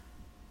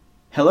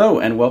Hello,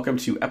 and welcome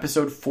to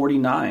episode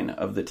 49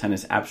 of the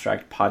Tennis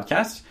Abstract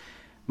podcast.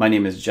 My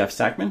name is Jeff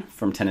Sackman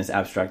from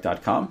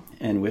tennisabstract.com,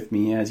 and with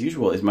me, as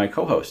usual, is my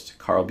co-host,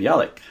 Carl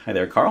Bialik. Hi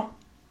there, Carl.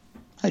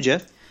 Hi,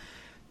 Jeff.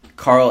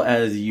 Carl,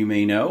 as you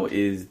may know,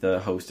 is the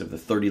host of the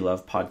 30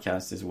 Love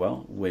podcast as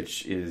well,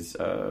 which is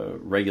a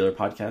regular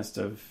podcast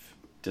of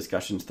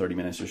discussions 30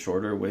 minutes or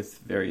shorter with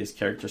various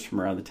characters from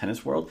around the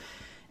tennis world.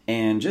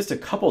 And just a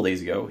couple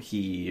days ago,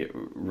 he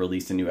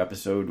released a new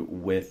episode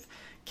with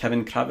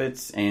Kevin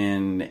Kravitz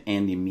and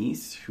Andy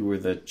Meese, who were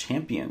the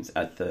champions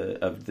of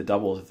the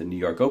doubles at the New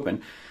York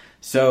Open.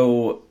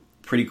 So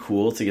pretty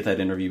cool to get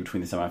that interview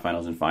between the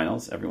semifinals and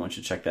finals. Everyone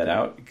should check that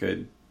out.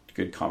 Good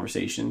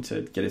conversation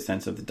to get a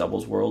sense of the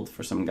doubles world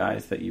for some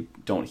guys that you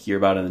don't hear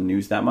about in the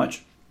news that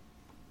much.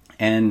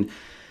 And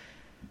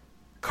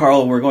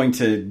Carl, we're going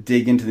to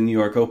dig into the New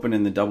York Open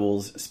and the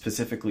doubles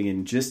specifically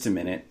in just a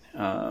minute.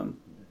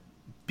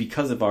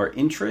 Because of our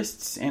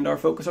interests and our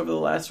focus over the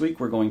last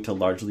week, we're going to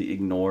largely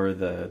ignore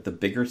the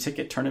bigger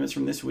ticket tournaments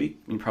from this week.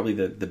 I mean, probably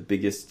the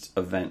biggest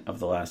event of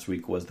the last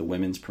week was the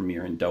women's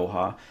premiere in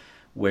Doha,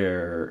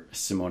 where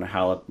Simona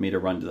Halep made a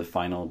run to the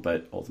final,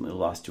 but ultimately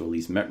lost to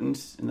Elise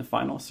Mertens in the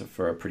final, so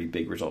for a pretty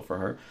big result for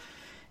her.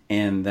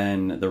 And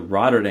then the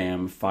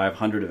Rotterdam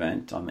 500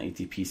 event on the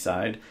ATP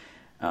side,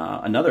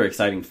 another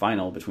exciting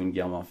final between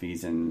Gael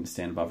Monfils and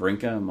Stan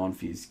Wawrinka.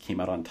 Monfils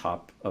came out on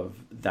top of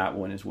that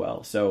one as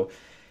well. So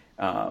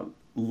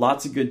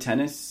lots of good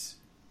tennis.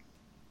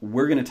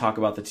 We're going to talk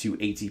about the two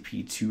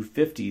ATP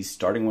 250s,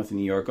 starting with the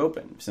New York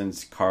Open.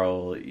 Since,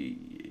 Carl,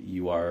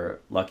 you are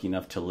lucky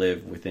enough to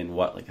live within,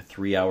 like a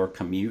 3-hour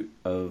commute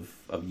of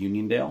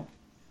Uniondale?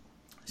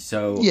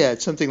 So yeah,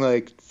 it's something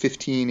like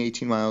 15,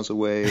 18 miles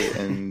away,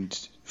 and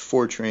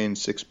 4 trains,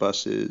 6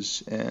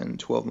 buses, and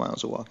 12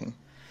 miles of walking.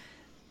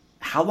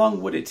 How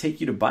long would it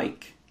take you to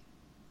bike?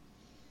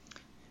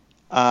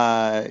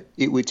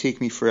 It would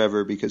take me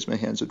forever because my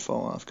hands would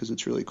fall off because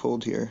it's really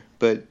cold here.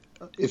 But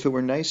if it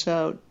were nice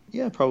out,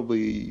 yeah,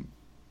 probably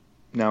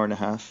an hour and a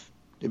half.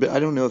 But I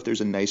don't know if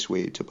there's a nice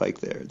way to bike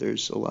there.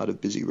 There's a lot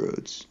of busy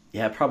roads.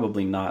 Yeah,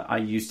 probably not. I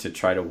used to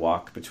try to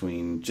walk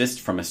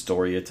just from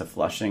Astoria to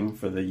Flushing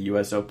for the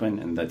U.S. Open,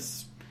 and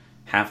that's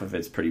half of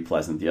it's pretty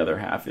pleasant. The other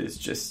half is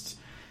just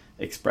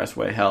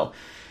expressway hell.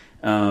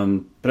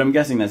 But I'm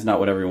guessing that's not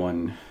what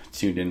everyone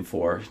tuned in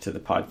to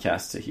the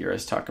podcast to hear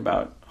us talk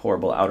about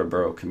horrible outer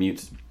borough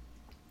commutes.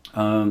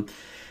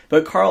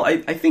 But Carl, I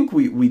think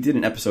we did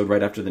an episode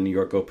right after the New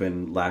York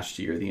Open last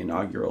year, the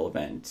inaugural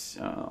event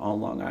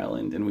on Long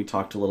Island, and we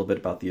talked a little bit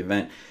about the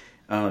event.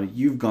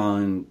 You've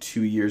gone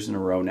 2 years in a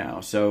row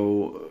now,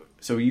 so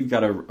you've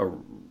got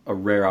a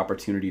rare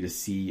opportunity to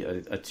see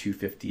a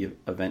 250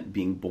 event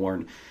being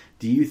born.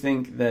 Do you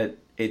think that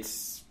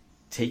it's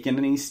taken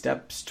any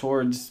steps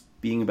towards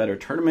being a better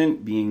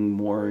tournament, being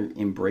more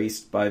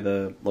embraced by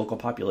the local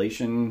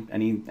population,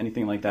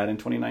 anything like that in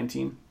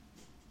 2019?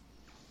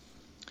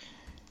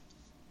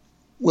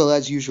 Well,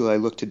 as usual, I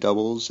look to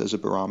doubles as a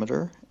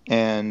barometer,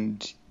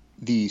 and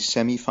the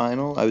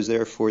semifinal, I was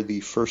there for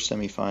the first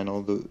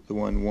semifinal, the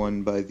one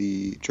won by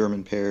the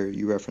German pair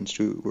you referenced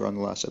who were on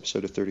the last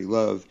episode of 30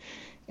 Love,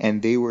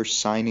 and they were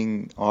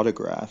signing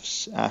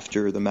autographs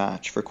after the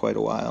match for quite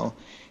a while.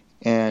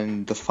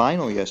 And the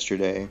final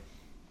yesterday,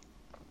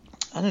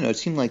 I don't know, it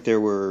seemed like there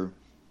were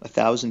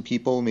 1,000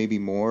 people, maybe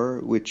more,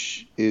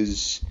 which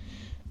is,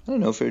 I don't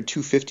know, for a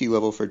 250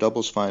 level for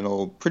doubles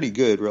final, pretty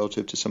good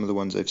relative to some of the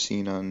ones I've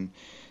seen on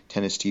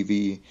tennis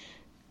TV.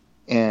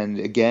 And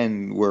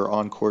again, we're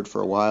on court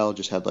for a while,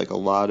 just had like a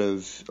lot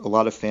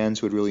of fans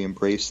who had really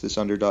embraced this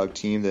underdog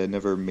team that had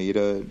never made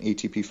an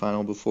ATP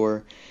final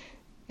before.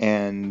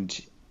 And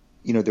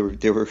you know,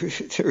 there were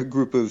a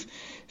group of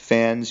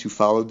fans who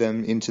followed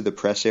them into the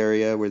press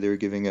area where they were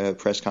giving a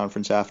press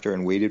conference after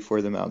and waited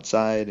for them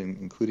outside, and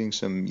including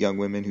some young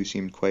women who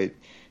seemed quite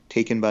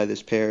taken by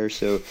this pair.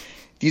 So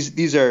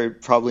these are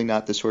probably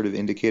not the sort of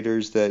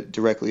indicators that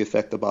directly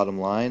affect the bottom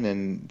line,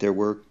 and there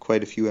were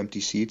quite a few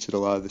empty seats at a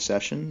lot of the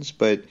sessions.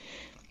 But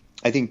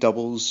I think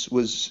doubles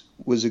was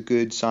a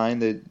good sign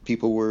that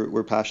people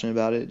were passionate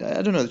about it.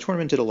 I don't know, the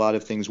tournament did a lot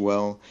of things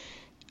well.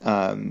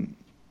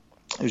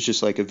 It was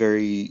just like a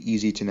very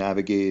easy to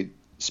navigate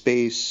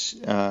space.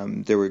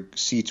 There were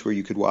seats where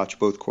you could watch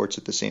both courts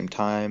at the same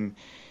time.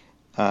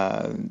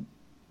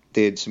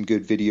 They had some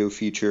good video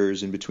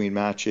features in between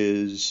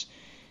matches.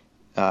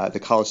 The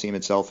Coliseum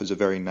itself is a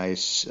very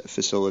nice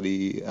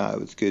facility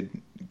with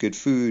good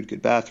food,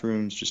 good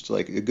bathrooms, just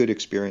like a good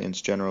experience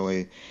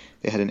generally.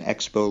 They had an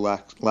expo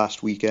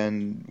last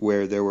weekend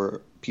where there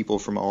were people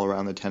from all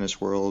around the tennis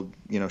world,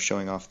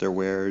 showing off their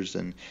wares,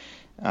 and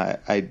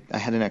I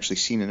hadn't actually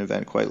seen an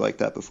event quite like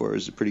that before. It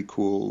was a pretty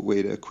cool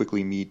way to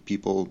quickly meet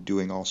people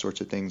doing all sorts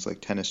of things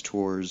like tennis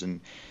tours and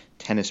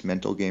tennis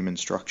mental game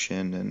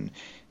instruction and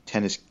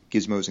tennis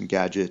gizmos and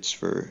gadgets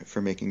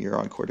for making your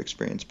on-court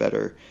experience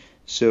better.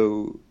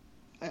 So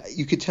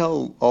you could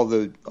tell all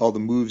the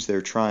moves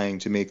they're trying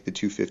to make the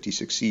 250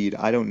 succeed.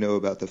 I don't know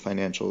about the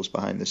financials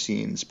behind the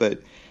scenes,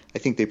 but I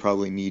think they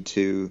probably need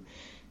to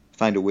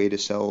find a way to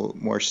sell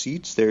more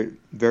seats. They're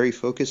very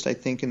focused, I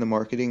think, in the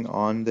marketing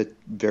on the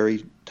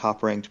very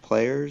top-ranked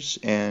players,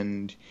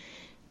 and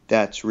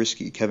that's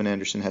risky. Kevin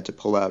Anderson had to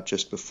pull out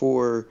just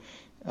before.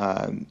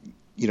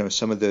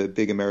 Some of the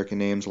big American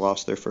names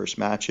lost their first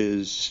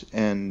matches,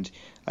 and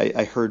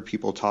I heard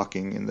people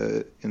talking in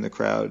the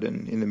crowd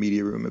and in the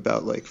media room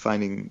about like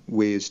finding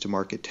ways to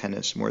market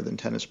tennis more than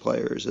tennis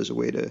players as a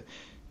way to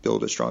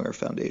build a stronger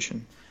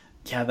foundation.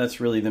 Yeah, that's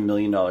really the $1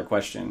 million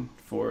question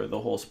for the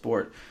whole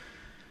sport.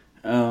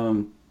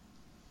 So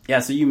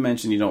you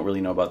mentioned you don't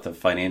really know about the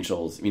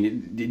financials. I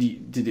mean,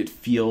 did it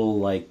feel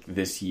like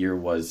this year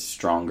was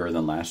stronger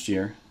than last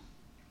year?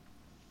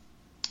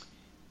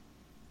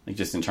 Like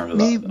just in terms of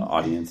the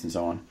audience and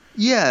so on?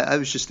 Yeah, I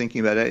was just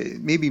thinking about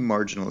it. Maybe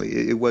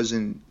marginally. It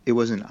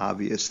wasn't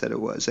obvious that it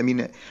was. I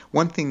mean,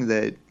 one thing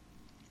that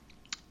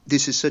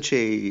this is such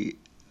a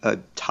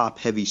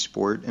top-heavy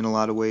sport in a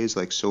lot of ways.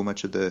 Like so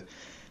much of the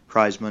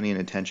prize money and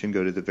attention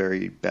go to the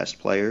very best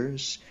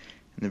players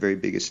and the very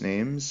biggest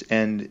names.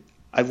 And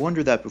I've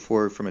wondered that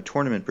before from a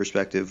tournament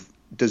perspective.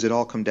 Does it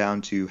all come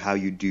down to how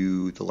you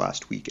do the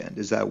last weekend?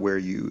 Is that where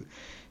you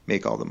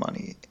make all the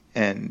money?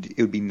 And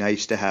it would be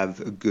nice to have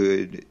a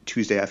good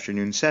Tuesday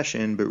afternoon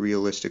session, but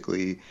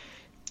realistically,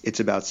 it's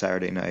about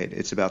Saturday night.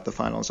 It's about the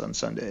finals on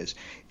Sundays.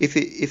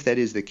 If that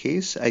is the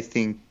case, I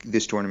think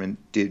this tournament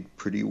did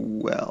pretty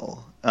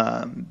well.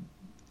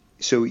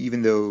 So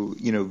even though,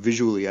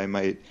 visually I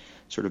might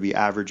sort of be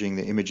averaging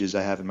the images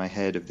I have in my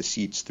head of the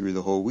seats through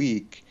the whole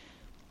week,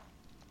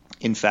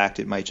 in fact,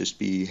 it might just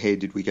be, hey,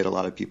 did we get a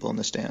lot of people in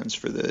the stands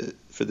for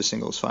the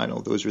singles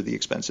final? Those were the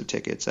expensive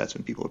tickets. That's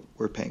when people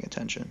were paying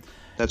attention.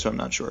 That's what I'm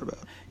not sure about.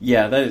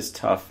 Yeah, that is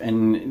tough.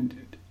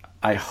 And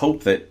I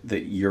hope that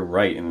you're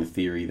right in the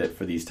theory that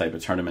for these type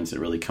of tournaments, it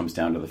really comes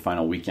down to the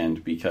final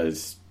weekend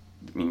because,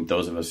 I mean,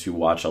 those of us who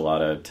watch a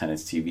lot of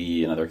tennis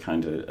TV and other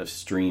kinds of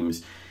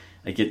streams,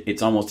 like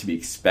it's almost to be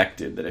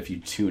expected that if you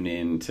tune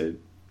in to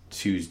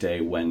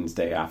Tuesday,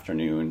 Wednesday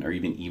afternoon, or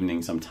even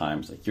evening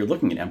sometimes, like you're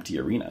looking at empty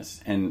arenas.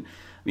 And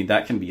I mean,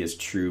 that can be as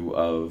true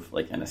of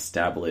like an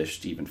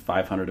established even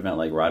 500 event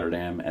like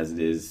Rotterdam as it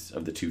is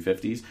of the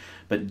 250s,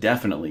 but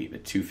definitely the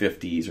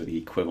 250s or the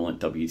equivalent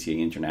WTA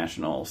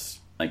internationals,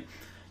 like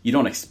you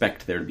don't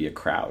expect there to be a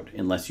crowd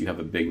unless you have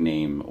a big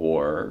name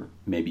or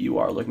maybe you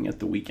are looking at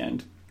the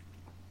weekend.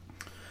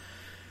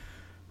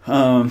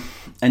 And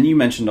you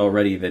mentioned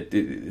already that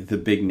the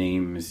big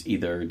names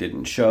either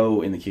didn't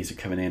show in the case of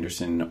Kevin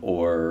Anderson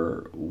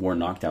or were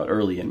knocked out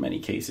early in many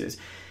cases.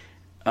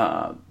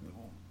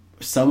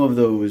 Some of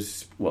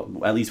those, well,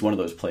 at least one of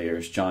those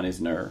players, John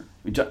Isner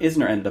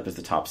ended up as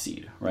the top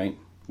seed, right?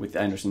 With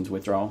Anderson's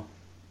withdrawal?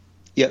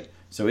 Yep.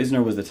 So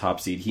Isner was the top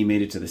seed. He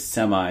made it to the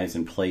semis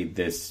and played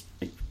this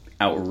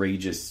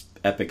outrageous,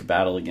 epic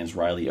battle against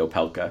Riley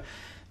Opelka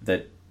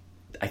that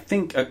I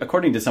think,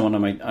 according to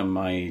someone on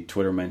my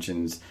Twitter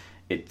mentions,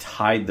 it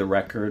tied the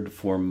record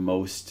for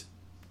most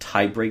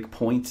tiebreak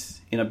points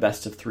in a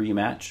best-of-3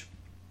 match,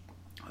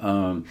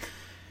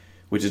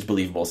 which is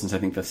believable since I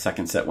think the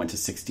second set went to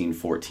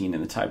 16-14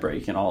 in the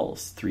tiebreak, and all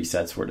 3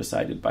 sets were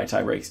decided by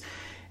tiebreaks.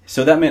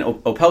 So that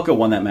meant Opelka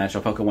won that match.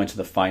 Opelka went to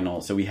the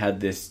final. So we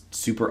had this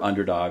super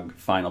underdog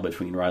final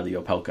between Riley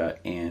Opelka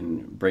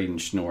and Braden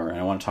Schnur. And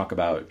I want to talk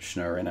about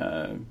Schnur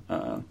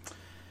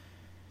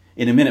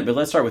in a minute, but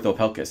let's start with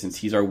Opelka since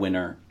he's our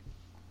winner.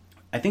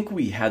 I think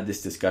we had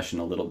this discussion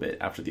a little bit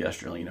after the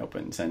Australian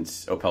Open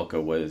since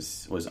Opelka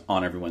was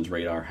on everyone's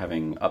radar,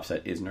 having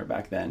upset Isner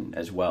back then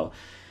as well.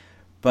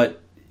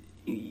 But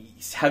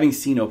having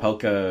seen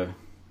Opelka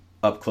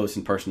up close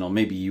and personal,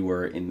 maybe you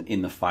were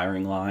in the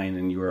firing line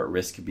and you were at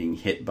risk of being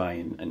hit by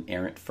an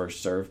errant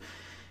first serve.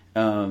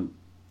 How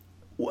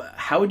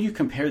would you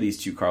compare these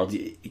two, Carl?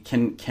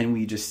 Can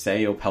we just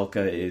say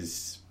Opelka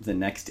is the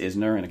next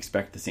Isner and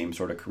expect the same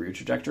sort of career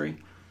trajectory?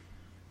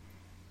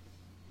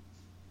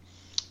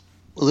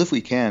 Well, if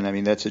we can, I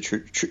mean, that's a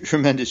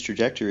tremendous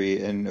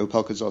trajectory, and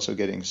Opelka's also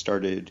getting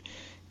started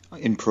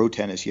in pro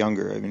tennis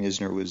younger. I mean,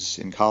 Isner was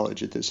in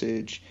college at this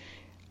age.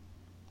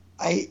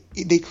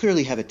 They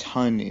clearly have a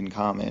ton in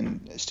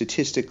common,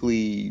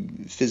 statistically,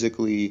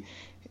 physically.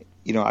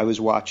 I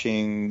was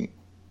watching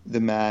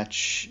the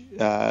match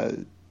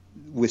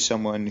with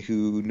someone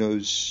who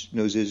knows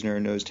Isner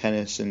and knows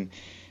tennis, and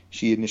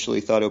she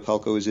initially thought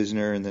Opelka was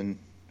Isner, and then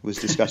was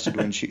disgusted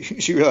when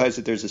she realized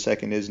that there's a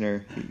second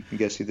Isner. You can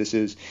guess who this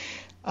is.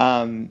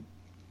 I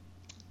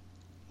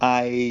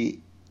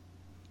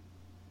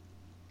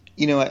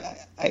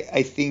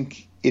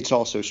think it's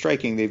also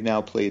striking. They've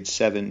now played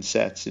 7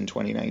 sets in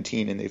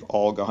 2019, and they've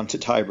all gone to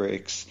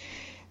tiebreaks.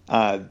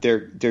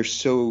 They're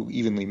so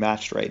evenly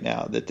matched right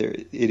now that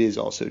it is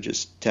also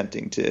just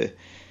tempting to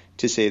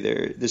say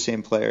they're the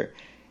same player.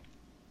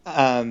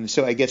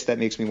 So I guess that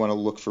makes me want to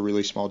look for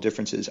really small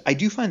differences. I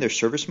do find their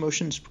service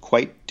motions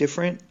quite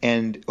different,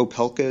 and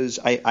Opelka's,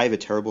 I have a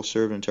terrible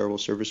serve and a terrible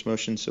service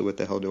motion, so what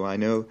the hell do I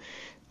know?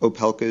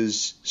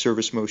 Opelka's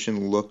service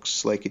motion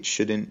looks like it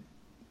shouldn't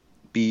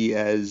be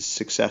as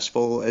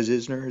successful as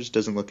Isner's,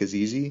 doesn't look as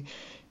easy,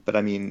 but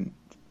I mean,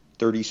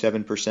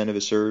 37% of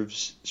his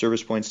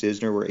service points to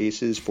Isner were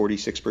aces,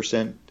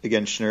 46%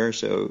 against Schnur.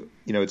 So,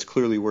 it's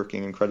clearly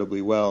working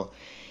incredibly well.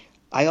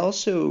 I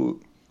also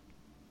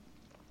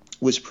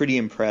was pretty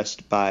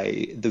impressed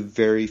by the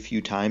very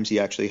few times he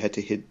actually had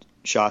to hit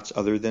shots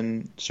other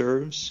than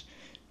serves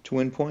to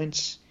win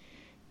points.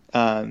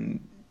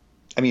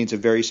 It's a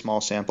very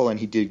small sample, and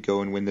he did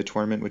go and win the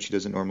tournament, which he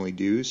doesn't normally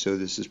do, so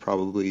this is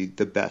probably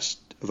the best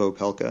of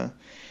Opelka.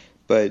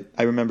 But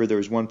I remember there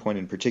was one point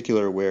in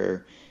particular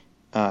where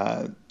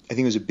I think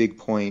it was a big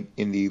point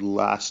in the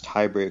last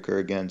tiebreaker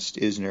against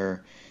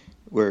Isner,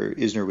 where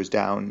Isner was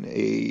down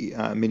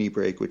a mini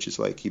break, which is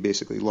like he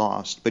basically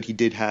lost. But he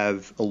did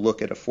have a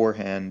look at a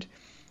forehand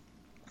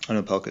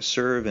on Opelka's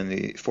serve, and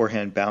the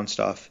forehand bounced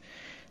off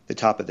the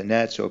top of the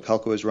net. So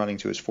Opelka was running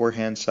to his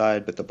forehand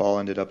side, but the ball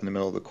ended up in the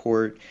middle of the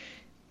court.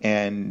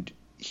 And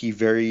he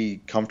very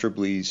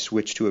comfortably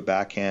switched to a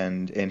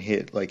backhand and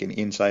hit like an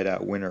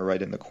inside-out winner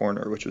right in the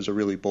corner, which was a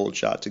really bold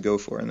shot to go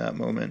for in that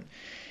moment.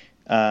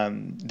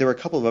 There were a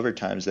couple of other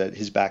times that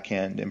his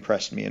backhand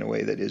impressed me in a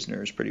way that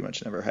Isner's pretty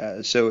much never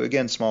has. So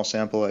again, small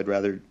sample. I'd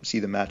rather see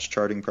the match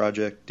charting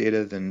project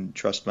data than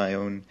trust my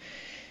own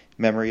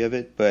memory of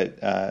it.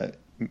 But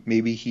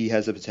maybe he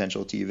has the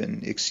potential to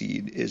even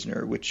exceed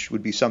Isner, which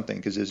would be something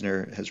because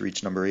Isner has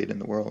reached number 8 in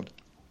the world.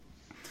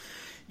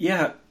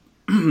 Yeah.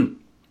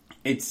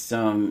 It's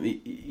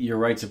you're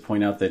right to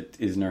point out that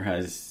Isner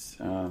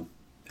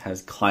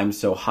has climbed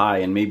so high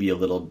and maybe a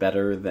little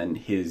better than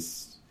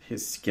his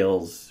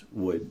skills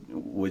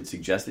would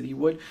suggest that he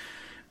would.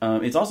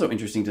 It's also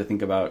interesting to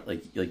think about,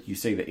 like you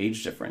say, the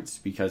age difference,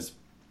 because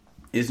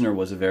Isner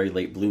was a very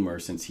late bloomer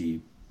since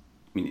I'm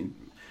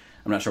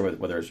not sure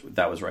whether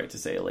that was right to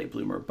say a late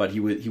bloomer, but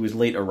he was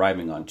late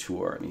arriving on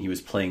tour. He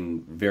was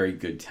playing very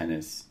good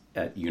tennis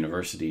at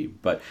university,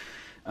 but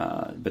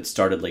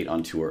started late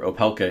on tour.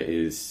 Opelka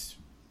is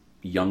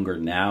younger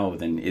now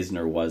than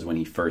Isner was when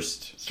he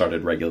first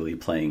started regularly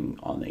playing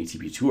on the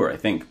ATP Tour, I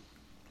think.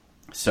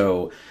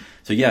 So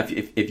yeah,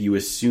 if you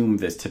assume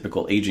this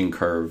typical aging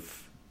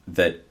curve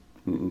that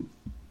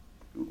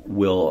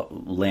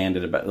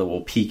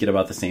will peak at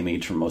about the same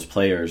age for most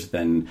players,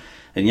 then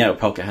yeah,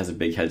 Opelka has a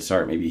big head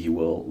start. Maybe he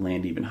will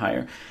land even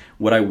higher.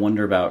 What I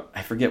wonder about,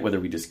 I forget whether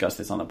we discussed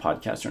this on the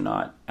podcast or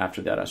not,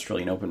 after that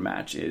Australian Open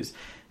match, is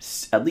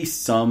at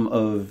least some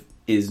of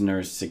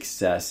Isner's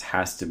success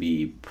has to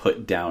be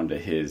put down to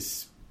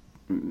his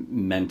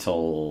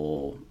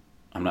mental,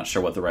 I'm not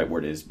sure what the right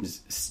word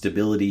is,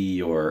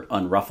 stability or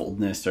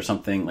unruffledness or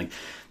something. Like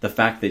the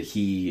fact that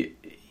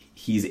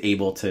he's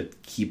able to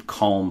keep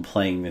calm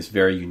playing this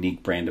very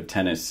unique brand of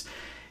tennis.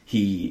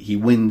 He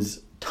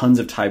wins tons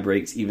of tie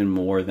breaks, even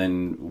more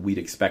than we'd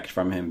expect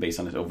from him based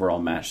on his overall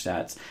match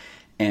stats.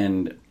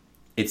 And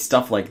it's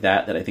stuff like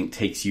that I think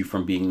takes you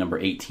from being number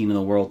 18 in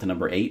the world to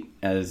number 8,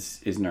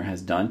 as Isner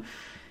has done.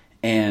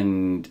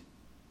 And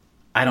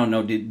I don't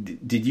know,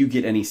 did you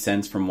get any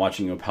sense from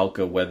watching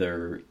Opelka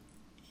whether,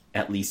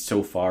 at least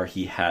so far,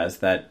 he has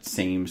that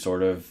same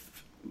sort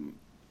of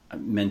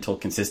mental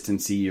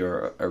consistency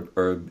or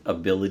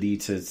ability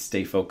to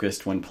stay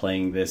focused when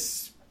playing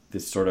this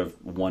sort of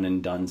one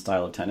and done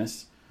style of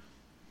tennis?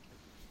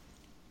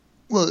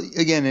 Well,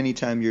 again,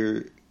 anytime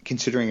you're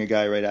considering a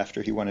guy right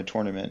after he won a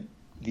tournament,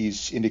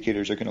 these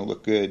indicators are going to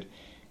look good.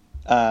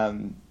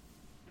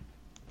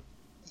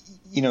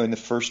 In the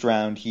first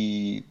round,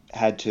 he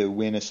had to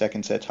win a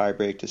second set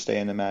tiebreak to stay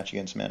in the match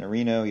against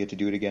Mannarino. He had to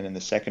do it again in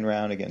the second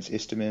round against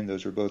Istomin.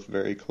 Those were both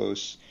very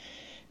close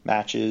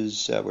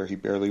matches where he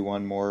barely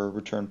won more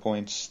return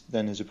points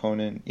than his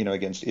opponent.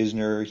 Against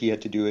Isner, he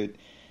had to do it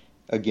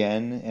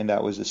again, and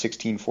that was a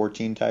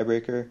 16-14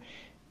 tiebreaker.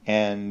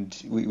 And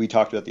we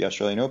talked about the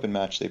Australian Open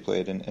match they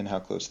played and how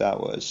close that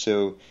was.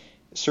 So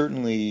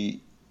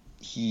certainly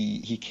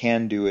he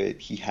can do it.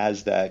 He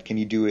has that. Can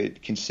he do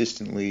it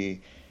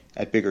consistently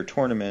at bigger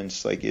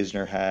tournaments like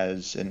Isner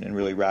has and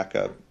really rack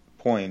up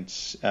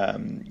points?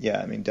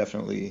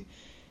 Definitely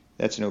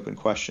that's an open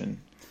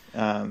question.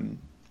 One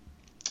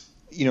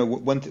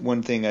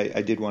thing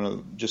I did want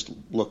to just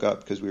look up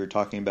because we were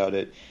talking about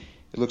it.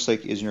 It looks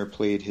like Isner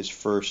played his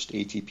first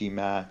ATP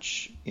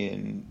match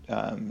in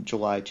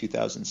July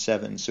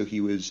 2007, so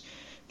he was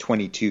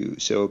 22.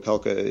 So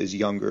Opelka is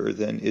younger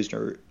than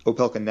Isner.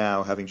 Opelka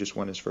now, having just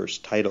won his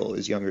first title,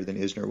 is younger than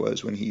Isner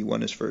was when he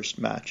won his first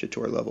match at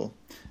tour level.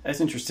 That's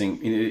interesting.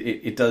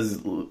 It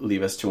does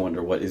leave us to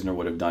wonder what Isner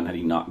would have done had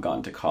he not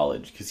gone to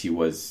college,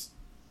 because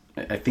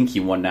I think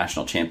he won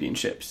national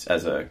championships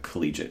as a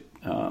collegiate.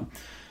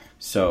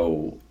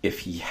 So if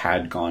he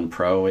had gone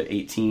pro at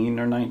 18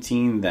 or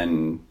 19,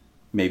 then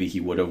maybe he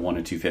would have won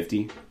a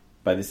 250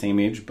 by the same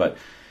age. But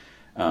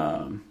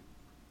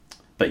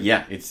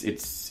yeah,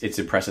 it's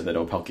impressive that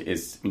Opelka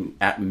is,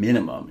 at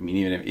minimum.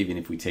 Even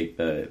if we take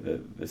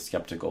the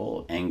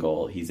skeptical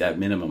angle, he's at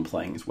minimum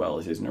playing as well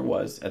as Isner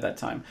was at that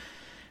time.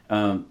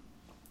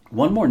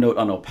 One more note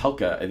on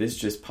Opelka. This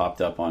just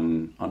popped up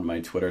on my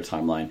Twitter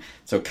timeline.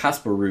 So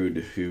Casper Ruud,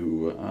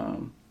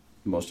 who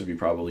most of you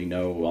probably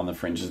know on the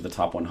fringes of the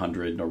top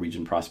 100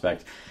 Norwegian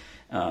prospect,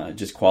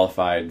 just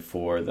qualified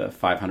for the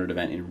 500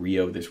 event in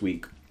Rio this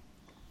week.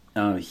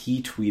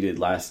 He tweeted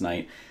last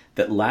night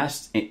that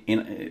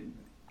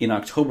in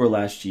October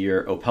last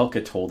year,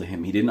 Opelka told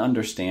him he didn't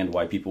understand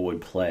why people would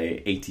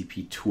play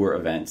ATP Tour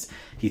events.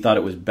 He thought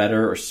it was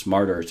better or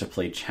smarter to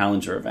play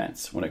challenger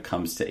events when it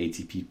comes to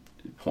ATP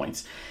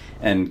points.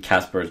 And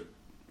Casper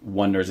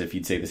wonders if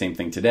he'd say the same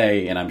thing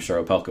today, and I'm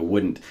sure Opelka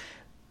wouldn't.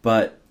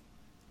 But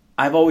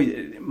my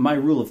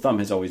rule of thumb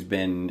has always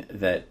been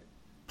that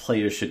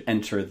players should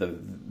enter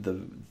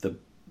the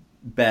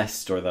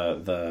best or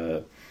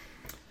the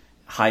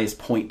highest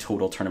point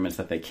total tournaments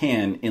that they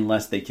can,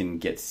 unless they can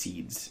get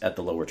seeds at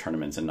the lower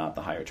tournaments and not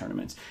the higher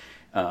tournaments.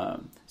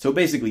 So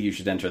basically you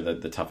should enter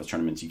the toughest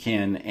tournaments you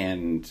can,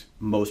 and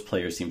most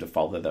players seem to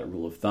follow that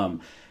rule of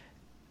thumb.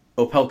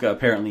 Opelka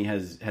apparently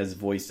has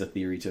voiced a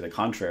theory to the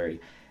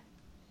contrary.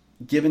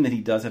 Given that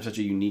he does have such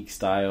a unique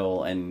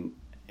style, and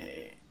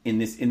in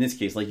this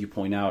case, like you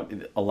point out,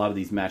 a lot of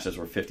these matches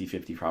were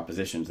 50-50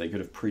 propositions. They could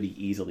have pretty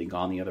easily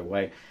gone the other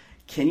way.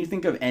 Can you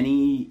think of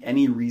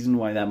any reason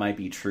why that might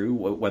be true?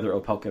 Whether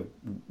Opelka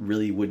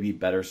really would be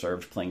better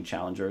served playing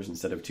challengers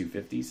instead of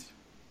 250s?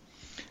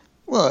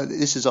 Well,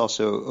 this is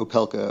also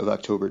Opelka of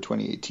October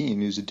 2018,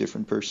 who's a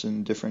different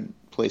person, different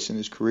place in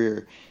his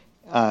career.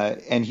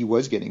 And he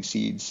was getting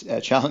seeds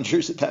at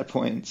challengers at that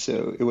point,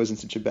 so it wasn't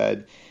such a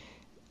bad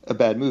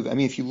move. I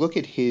mean, if you look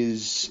at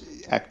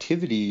his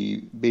activity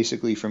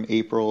basically from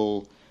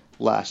April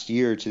last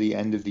year to the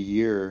end of the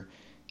year,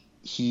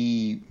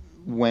 he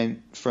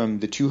went from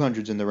the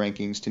 200s in the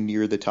rankings to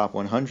near the top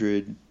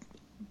 100,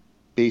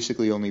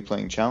 basically only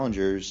playing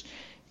challengers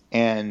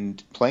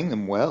and playing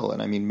them well.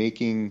 And I mean,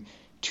 making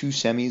 2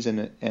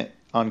 semis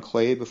on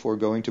clay before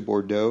going to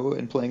Bordeaux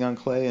and playing on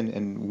clay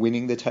and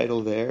winning the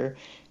title there,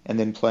 and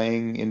then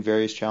playing in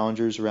various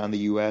challengers around the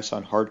U.S.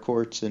 on hard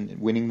courts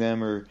and winning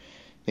them or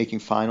making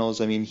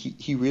finals. I mean,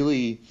 he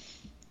really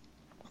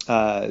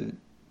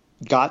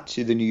got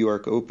to the New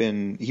York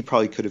Open. He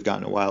probably could have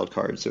gotten a wild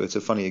card, so it's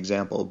a funny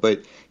example.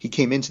 But he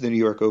came into the New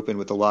York Open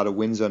with a lot of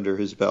wins under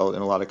his belt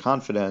and a lot of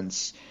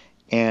confidence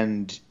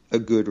and a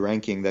good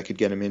ranking that could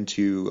get him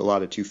into a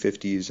lot of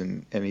 250s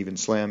and even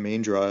slam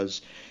main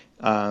draws,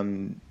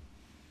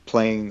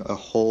 playing a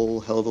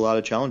whole hell of a lot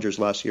of challengers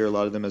last year, a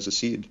lot of them as a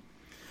seed.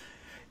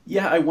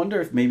 Yeah, I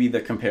wonder if maybe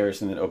the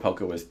comparison that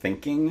Opelka was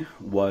thinking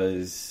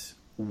was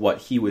what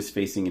he was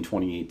facing in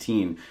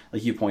 2018.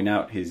 Like you point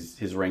out,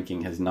 his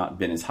ranking has not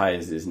been as high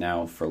as it is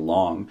now for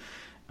long.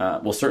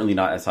 Well, certainly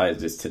not as high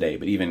as it is today,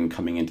 but even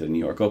coming into the New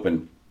York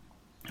Open,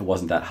 it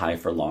wasn't that high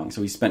for long.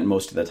 So he spent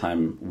most of the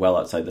time well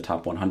outside the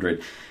top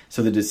 100.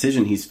 So the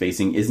decision he's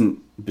facing isn't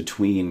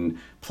between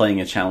playing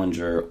a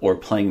challenger or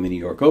playing the New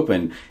York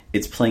Open.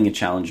 It's playing a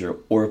challenger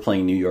or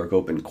playing New York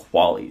Open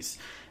qualies.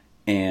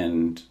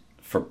 And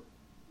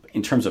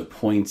in terms of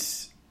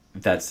points,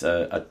 that's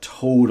a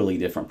totally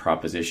different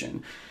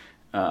proposition.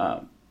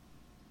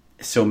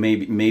 So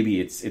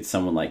maybe it's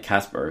someone like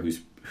Casper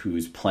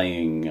who's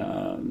playing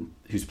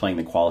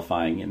the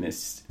qualifying in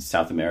this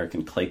South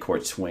American clay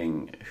court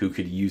swing, who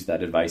could use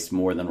that advice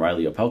more than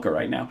Riley Opelka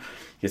right now,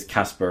 because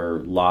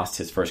Casper lost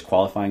his first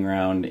qualifying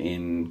round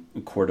in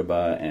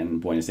Cordoba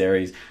and Buenos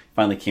Aires,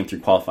 finally came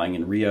through qualifying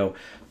in Rio,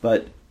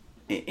 but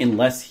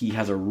unless he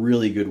has a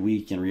really good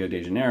week in Rio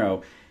de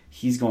Janeiro,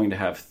 he's going to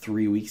have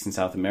 3 weeks in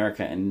South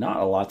America and not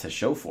a lot to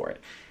show for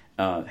it.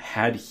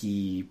 Had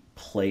he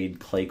played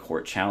clay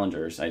court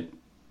challengers, I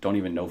don't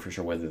even know for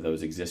sure whether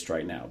those exist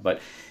right now, but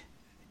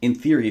in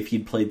theory, if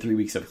he'd played 3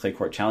 weeks of clay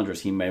court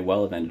challengers, he may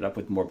well have ended up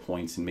with more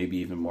points and maybe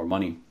even more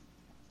money.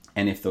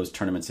 And if those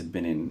tournaments had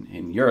been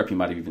in Europe, he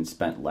might have even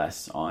spent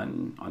less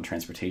on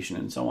transportation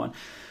and so on.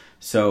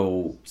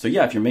 So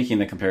yeah, if you're making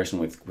the comparison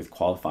with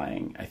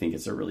qualifying, I think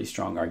it's a really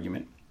strong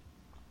argument.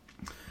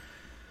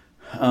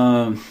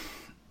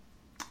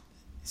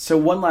 So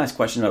one last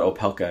question about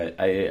Opelka.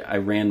 I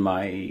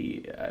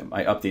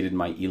updated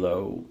my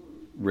ELO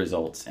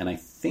results, and I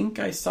think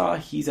I saw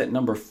he's at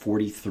number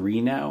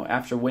 43 now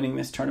after winning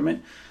this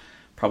tournament.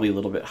 Probably a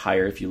little bit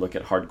higher if you look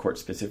at hardcourt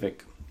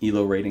specific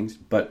ELO ratings.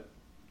 But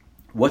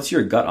what's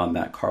your gut on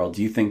that, Carl?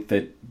 Do you think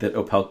that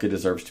Opelka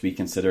deserves to be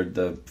considered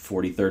the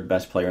 43rd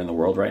best player in the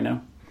world right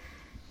now?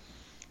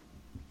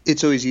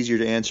 It's always easier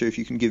to answer if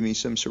you can give me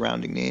some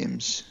surrounding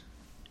names.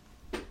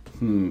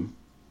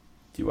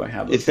 Do I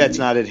have those? If that's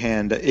not at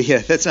hand,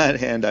 if that's not at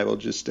hand, I will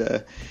just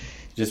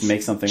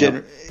make something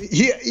up.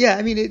 Yeah.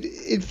 I mean,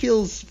 it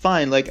feels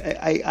fine. Like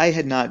I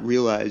had not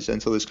realized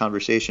until this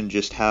conversation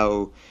just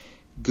how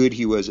good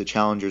he was at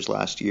challengers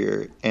last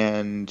year,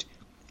 and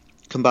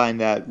combine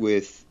that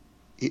with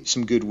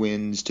some good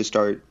wins to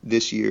start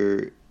this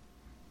year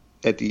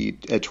at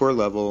tour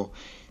level,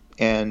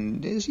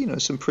 and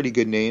some pretty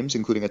good names,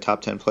 including a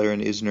top 10 player in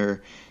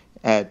Isner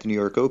at the New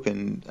York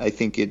Open. I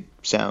think it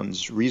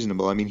sounds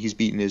reasonable. I mean, he's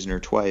beaten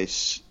Isner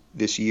twice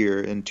this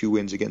year, and 2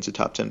 wins against a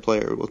top 10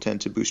 player will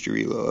tend to boost your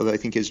ELO. Although I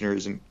think Isner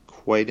isn't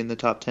quite in the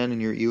top 10 in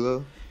your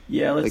ELO.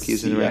 Yeah, let's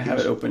see. I have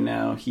it open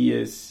now.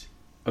 He's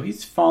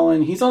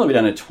fallen. He's all the way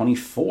down to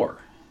 24.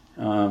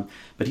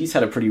 but he's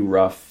had a pretty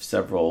rough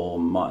several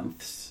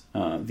months.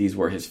 These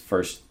were his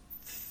first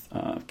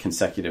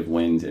consecutive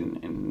wins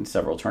in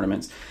several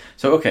tournaments.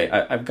 So, okay,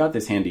 I've got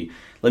this handy.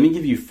 Let me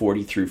give you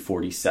 40 through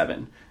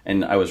 47.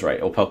 And I was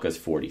right, Opelka's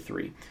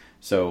 43.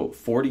 So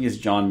 40 is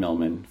John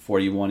Millman,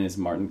 41 is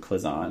Martin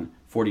Klizan,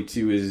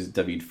 42 is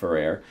David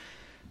Ferrer,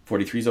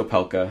 43 is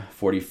Opelka,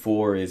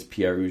 44 is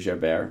Pierre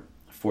Gerbert,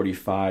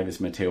 45 is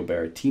Matteo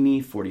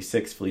Berrettini,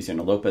 46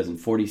 Feliciano Lopez, and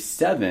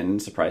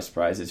 47, surprise,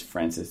 surprise, is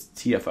Francis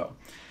Tiafoe.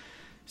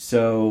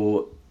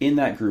 So in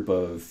that group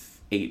of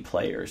 8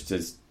 players, do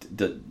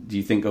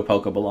you think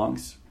Opelka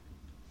belongs?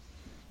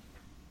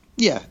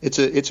 Yeah, it's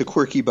a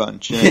quirky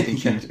bunch, and I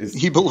think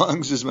he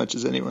belongs as much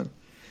as anyone.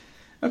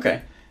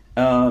 Okay.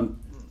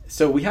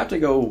 So we have to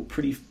go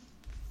pretty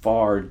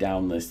far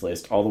down this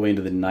list, all the way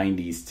into the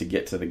 90s, to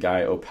get to the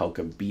guy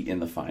Opelka beat in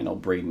the final,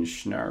 Braden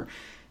Schnurr.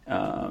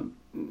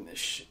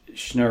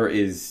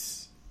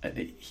 Schnurr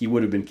he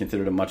would have been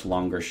considered a much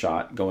longer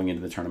shot going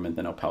into the tournament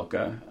than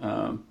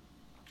Opelka.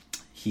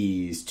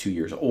 He's 2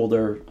 years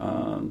older,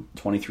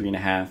 23 and a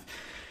half,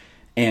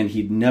 and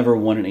he'd never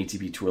won an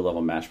ATP Tour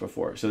level match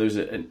before. So there's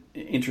an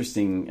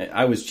interesting...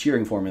 I was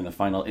cheering for him in the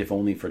final, if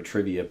only for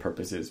trivia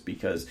purposes,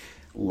 because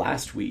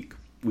last week,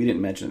 we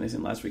didn't mention this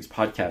in last week's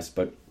podcast,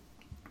 but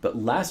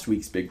last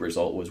week's big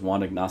result was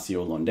Juan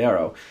Ignacio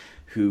Londero,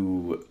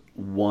 who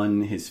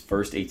won his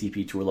first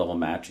ATP Tour level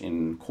match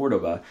in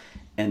Cordoba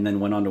and then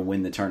went on to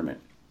win the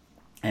tournament.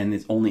 And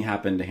it's only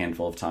happened a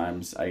handful of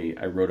times. I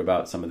wrote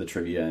about some of the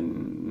trivia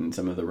and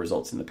some of the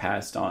results in the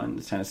past on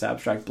the Tennis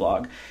Abstract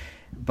blog,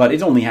 but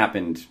it's only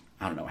happened,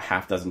 I don't know,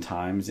 half dozen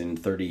times in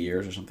 30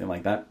 years or something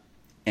like that.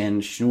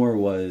 And Schnurr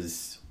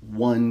was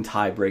one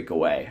tie break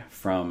away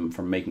from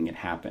making it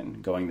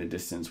happen, going the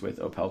distance with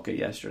Opelka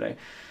yesterday.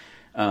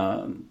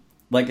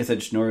 Like I said,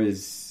 Schnurr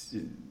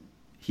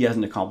he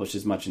hasn't accomplished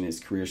as much in his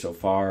career so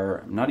far.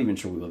 I'm not even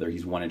sure whether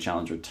he's won a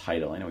challenger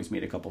title. I know he's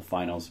made a couple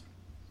finals.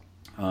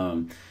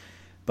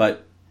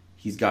 But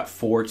he's got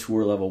 4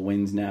 tour level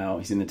wins now.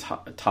 He's in the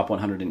top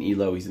 100 in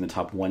ELO. He's in the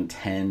top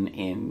 110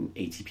 in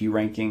ATP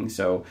ranking.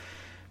 So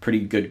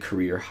pretty good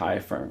career high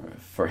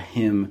for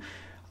him.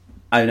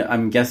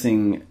 I'm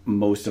guessing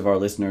most of our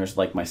listeners,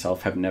 like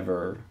myself, have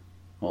never...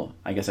 Well,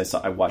 I guess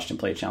I watched him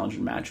play a challenger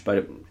match,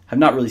 but have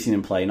not really seen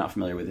him play, not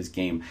familiar with his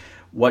game.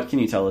 What can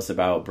you tell us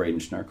about Braden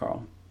Schnurr,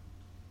 Carl?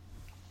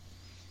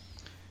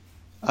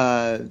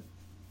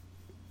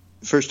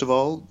 First of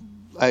all,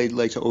 I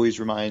like to always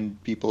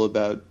remind people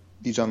about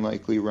these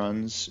unlikely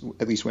runs,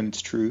 at least when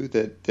it's true,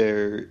 that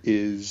there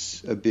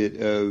is a bit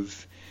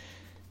of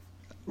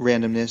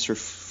randomness or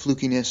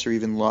flukiness or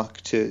even luck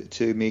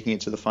to making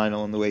it to the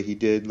final in the way he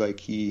did. Like,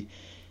 he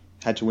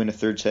had to win a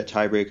third set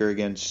tiebreaker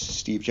against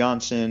Steve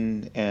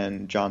Johnson,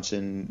 and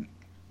Johnson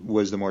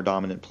was the more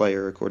dominant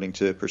player according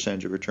to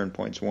percentage of return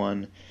points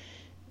won,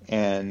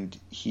 and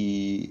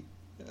he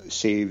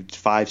saved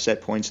 5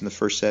 set points in the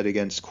first set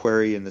against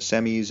Querrey in the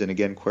semis, and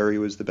again Querrey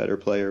was the better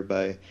player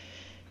by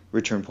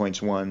return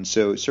points won.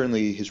 So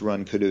certainly his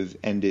run could have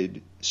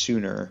ended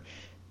sooner,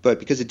 but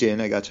because it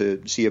didn't, I got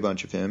to see a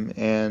bunch of him,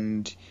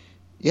 and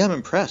yeah, I'm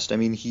impressed. I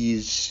mean,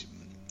 he's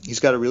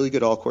got a really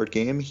good all-court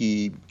game.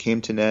 He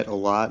came to net a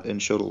lot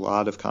and showed a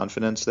lot of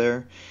confidence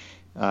there.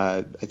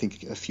 I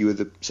think a few of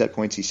the set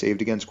points he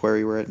saved against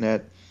Querrey were at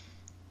net.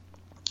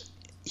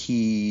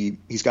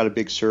 He's got a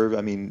big serve.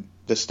 I mean,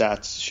 the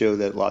stats show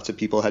that lots of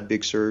people had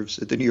big serves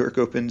at the New York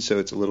Open, so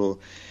it's a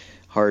little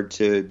hard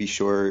to be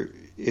sure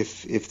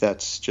if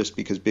that's just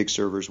because big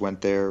servers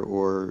went there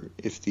or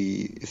if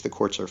the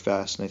courts are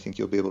fast, and I think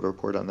you'll be able to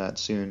report on that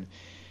soon.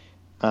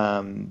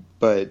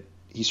 But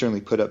he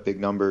certainly put up big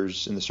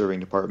numbers in the serving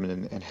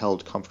department and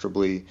held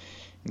comfortably,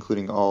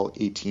 including all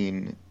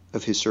 18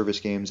 of his service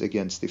games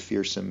against the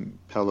fearsome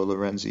Paolo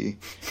Lorenzi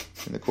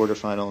in the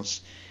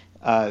quarterfinals.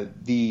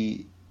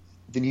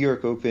 The New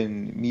York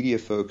Open media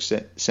folks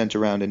sent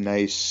around a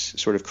nice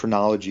sort of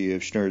chronology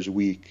of Schnurr's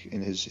week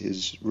in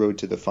his road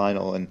to the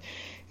final, and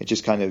it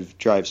just kind of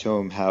drives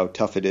home how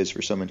tough it is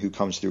for someone who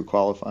comes through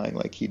qualifying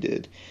like he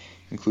did,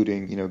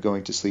 including,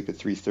 going to sleep at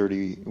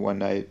 3:30 one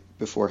night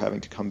before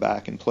having to come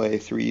back and play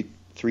three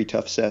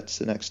tough sets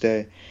the next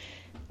day.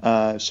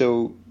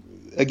 So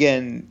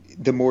again,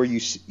 the more you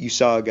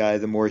saw a guy,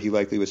 the more he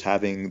likely was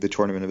having the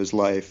tournament of his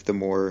life, the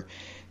more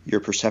your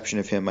perception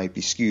of him might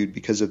be skewed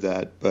because of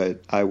that.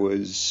 But I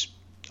was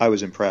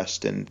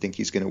impressed and think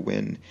he's going to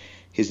win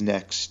his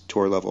next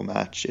tour level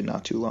match in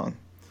not too long.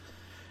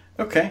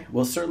 Okay,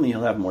 well, certainly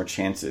he'll have more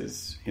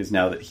chances, because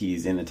now that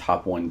he's in the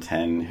top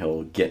 110,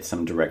 he'll get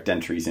some direct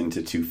entries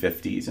into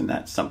 250s, and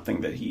that's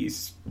something that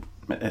he's,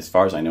 as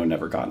far as I know,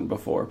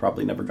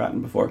 probably never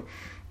gotten before.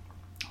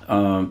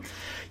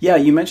 Yeah,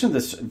 you mentioned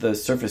the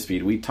surface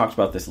speed. We talked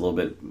about this a little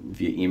bit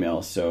via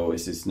email, so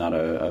this is not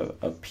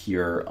a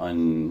pure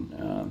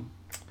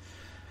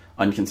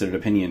unconsidered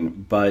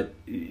opinion, but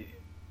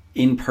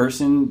in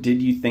person,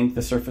 did you think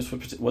the surface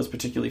was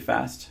particularly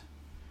fast?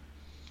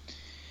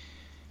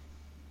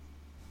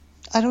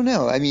 I don't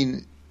know. I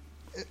mean,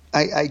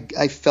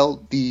 I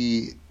felt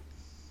the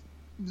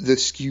the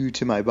skew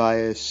to my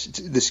bias,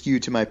 the skew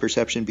to my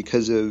perception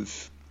because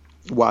of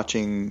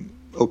watching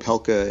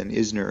Opelka and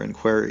Isner and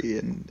Querrey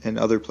and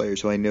other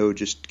players who I know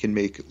just can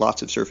make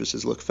lots of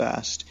surfaces look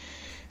fast.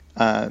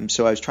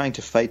 So I was trying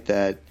to fight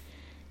that.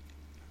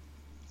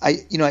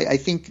 I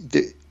think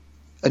that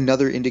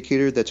another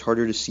indicator that's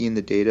harder to see in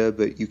the data,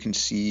 but you can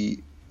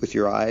see with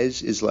your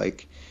eyes, is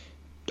like,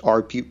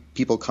 are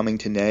people coming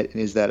to net,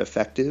 and is that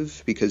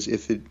effective? Because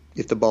if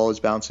the ball is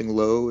bouncing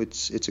low,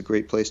 it's a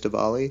great place to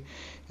volley,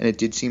 and it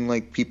did seem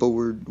like people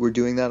were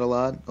doing that a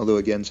lot. Although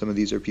again, some of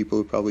these are people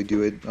who probably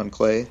do it on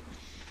clay.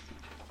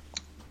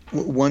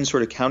 One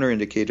sort of counter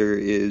indicator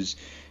is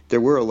there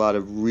were a lot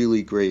of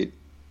really great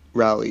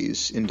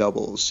rallies in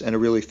doubles, and a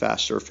really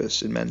fast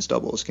surface in men's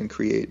doubles can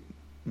create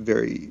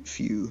very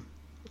few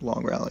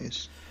long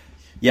rallies.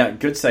 Yeah,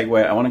 good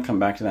segue. I want to come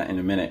back to that in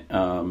a minute.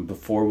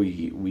 Before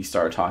we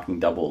start talking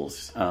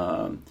doubles,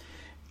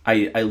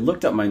 I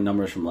looked up my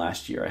numbers from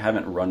last year. I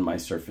haven't run my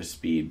surface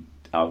speed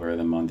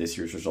algorithm on this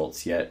year's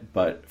results yet,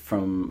 but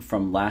from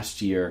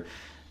last year,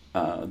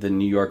 the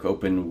New York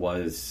Open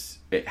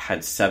had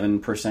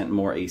 7%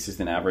 more aces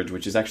than average,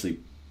 which is actually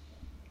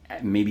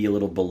maybe a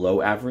little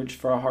below average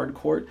for a hard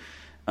court.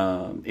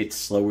 It's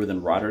slower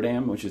than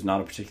Rotterdam, which is not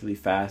a particularly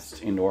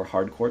fast indoor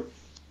hard court.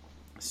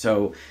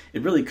 So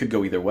it really could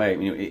go either way. I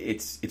mean,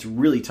 it's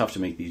really tough to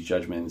make these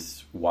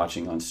judgments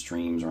watching on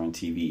streams or on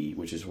TV,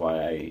 which is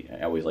why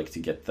I always like to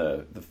get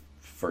the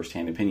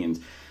first-hand opinions.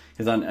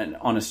 Because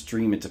on a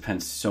stream, it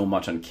depends so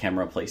much on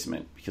camera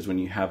placement. Because when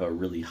you have a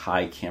really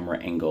high camera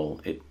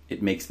angle,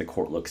 it makes the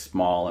court look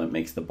small and it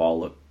makes the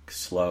ball look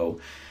slow.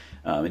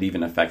 It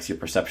even affects your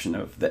perception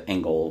of the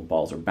angle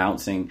balls are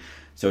bouncing.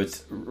 So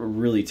it's a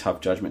really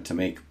tough judgment to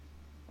make.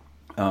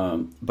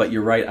 But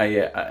you're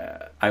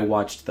right. I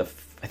watched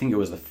I think it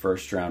was the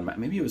first round,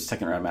 maybe it was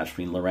second round match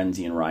between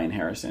Lorenzi and Ryan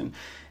Harrison,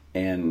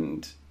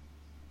 and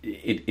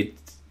it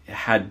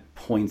had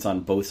points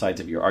on both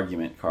sides of your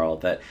argument, Carl,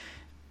 that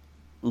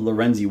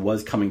Lorenzi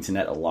was coming to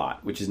net a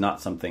lot, which is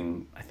not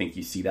something I think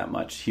you see that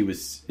much. It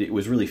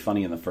was really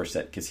funny in the first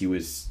set because he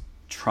was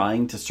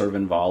trying to serve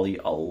and volley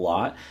a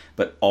lot,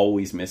 but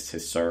always missed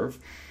his serve.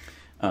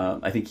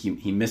 I think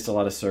he missed a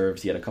lot of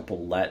serves. He had a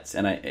couple lets,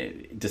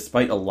 and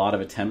despite a lot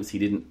of attempts, he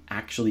didn't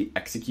actually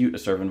execute a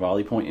serve and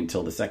volley point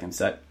until the second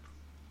set.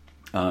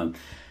 But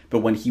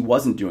when he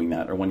wasn't doing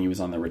that, or when he was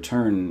on the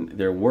return,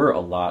 there were a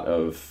lot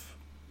of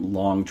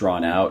long,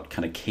 drawn-out,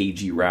 kind of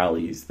cagey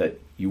rallies that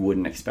you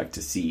wouldn't expect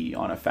to see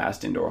on a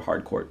fast indoor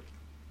hard court.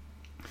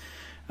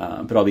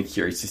 But I'll be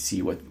curious to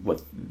see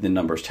what the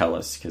numbers tell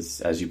us,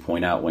 because as you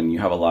point out, when you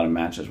have a lot of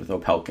matches with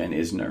Opelka and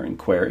Isner and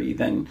Querrey,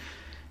 then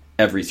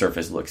every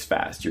surface looks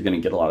fast. You're going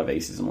to get a lot of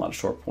aces and a lot of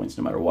short points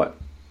no matter what.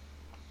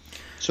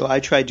 So I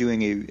tried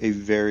doing a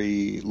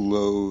very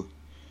low,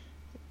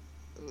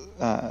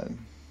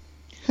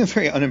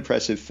 very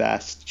unimpressive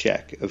fast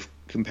check of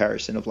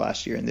comparison of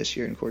last year and this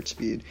year in court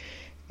speed,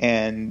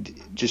 and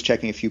just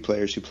checking a few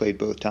players who played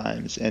both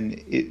times. And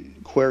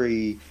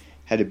Querrey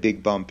had a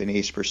big bump in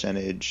ace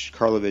percentage.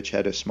 Karlovic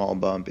had a small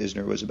bump.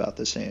 Isner was about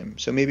the same.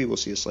 So maybe we'll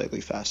see a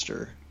slightly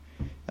faster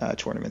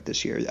tournament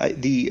this year.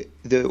 The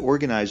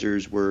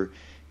organizers were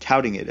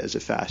touting it as a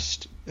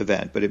fast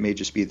event, but it may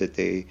just be that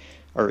they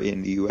are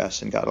in the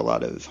U.S. and got a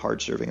lot of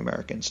hard-serving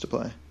Americans to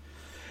play.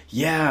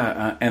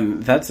 Yeah,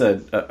 and that's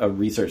a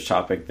research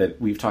topic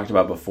that we've talked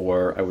about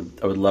before. I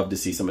would love to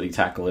see somebody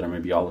tackle it, or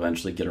maybe I'll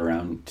eventually get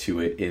around to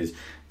it, is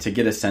to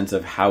get a sense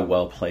of how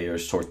well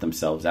players sort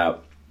themselves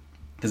out.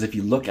 Because if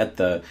you look at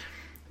the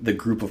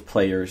group of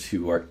players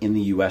who are in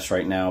the U.S.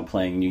 right now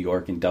playing New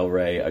York and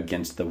Delray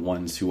against the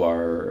ones who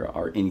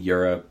are in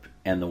Europe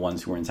and the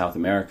ones who are in South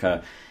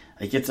America,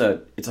 like it's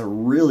a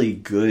really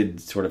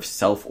good sort of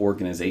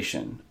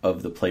self-organization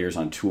of the players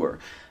on tour.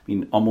 I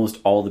mean, almost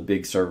all the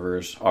big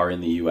servers are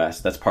in the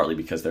U.S. That's partly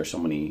because there's so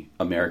many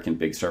American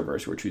big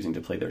servers who are choosing to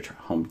play their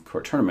home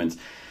court tournaments.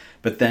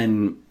 But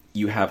then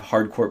you have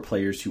hard court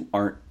players who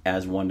aren't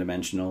as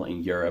one-dimensional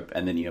in Europe,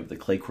 and then you have the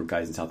clay court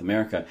guys in South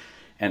America.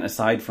 And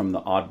aside from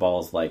the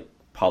oddballs like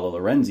Paolo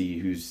Lorenzi,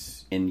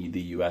 who's in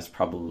the U.S.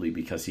 probably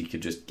because he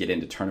could just get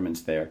into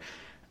tournaments there,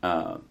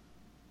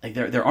 like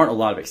there aren't a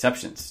lot of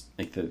exceptions.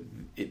 Like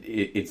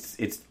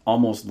it's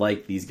almost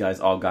like these guys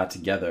all got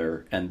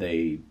together and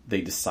they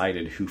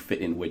decided who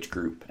fit in which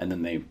group, and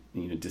then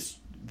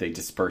they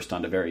dispersed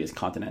onto various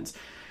continents.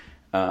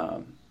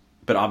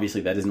 But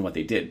obviously that isn't what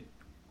they did.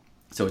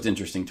 So it's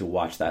interesting to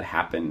watch that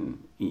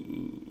happen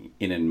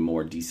in a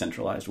more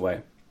decentralized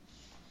way.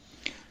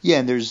 Yeah,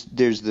 and there's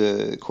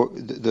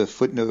the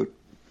footnote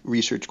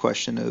research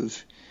question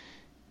of,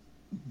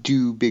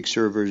 do big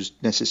servers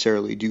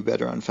necessarily do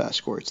better on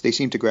fast courts? They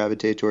seem to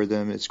gravitate toward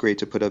them. It's great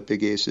to put up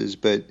big aces,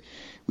 but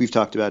we've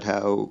talked about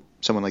how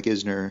someone like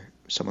Isner,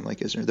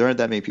 there aren't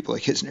that many people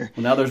like Isner.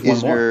 Well, now there's one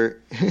more.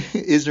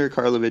 Isner,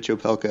 Karlovic,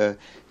 Opelka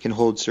can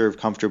hold serve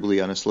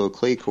comfortably on a slow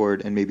clay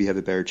court and maybe have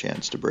a better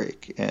chance to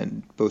break,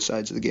 and both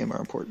sides of the game are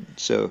important.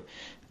 So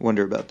I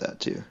wonder about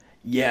that too.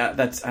 Yeah,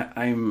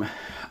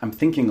 I'm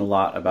thinking a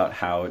lot about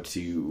how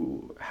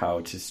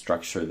to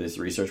structure this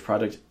research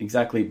project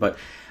exactly, but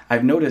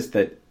I've noticed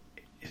that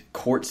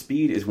court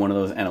speed is one of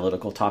those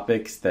analytical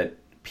topics that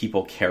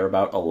people care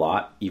about a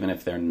lot, even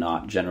if they're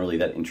not generally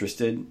that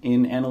interested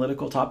in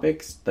analytical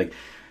topics. Like,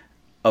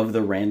 of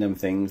the random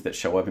things that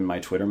show up in my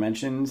Twitter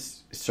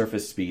mentions,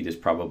 surface speed is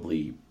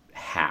probably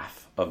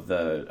half of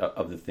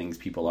the things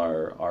people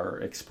are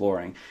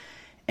exploring.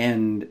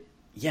 And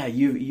yeah,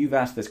 you've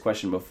asked this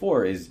question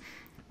before, is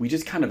we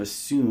just kind of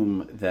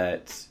assume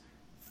that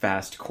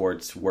fast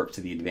courts work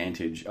to the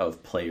advantage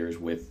of players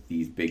with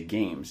these big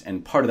games.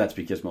 And part of that's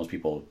because most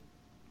people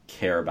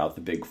care about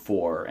the big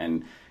four,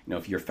 and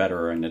if you're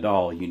Federer and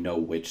Nadal, you know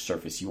which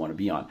surface you want to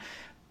be on.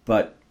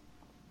 But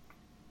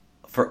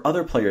for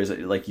other players,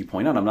 like you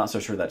point out, I'm not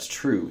so sure that's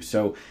true.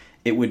 So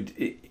it would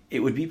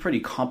be pretty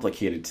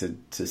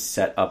complicated to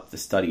set up the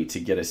study to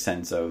get a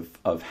sense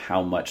of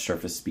how much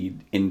surface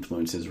speed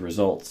influences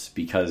results,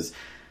 because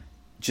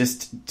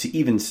just to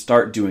even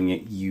start doing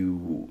it,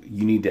 you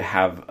need to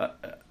have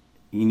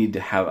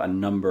a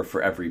number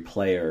for every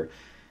player,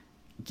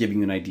 giving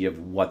you an idea of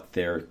what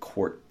their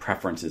court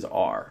preferences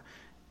are.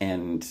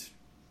 And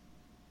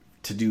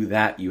to do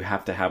that, you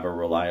have to have a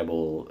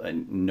reliable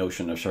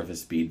notion of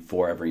surface speed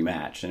for every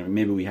match. And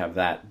maybe we have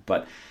that,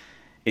 but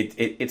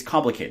it's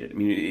complicated. I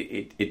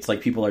mean, it's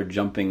like people are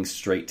jumping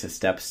straight to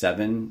step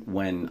 7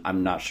 when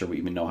I'm not sure we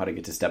even know how to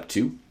get to step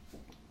 2.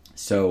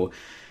 So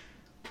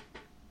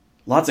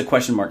lots of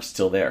question marks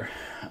still there.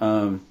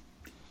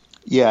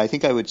 Yeah, I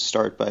think I would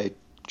start by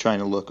trying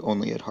to look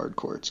only at hard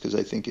courts, because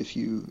I think if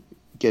you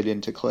get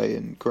into clay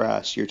and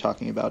grass, you're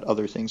talking about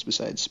other things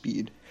besides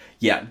speed.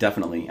 Yeah,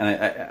 definitely. And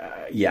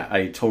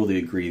I totally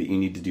agree that you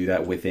need to do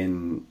that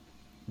within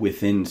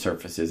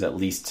surfaces, at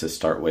least to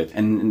start with.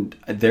 And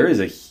there is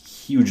a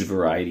huge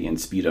variety in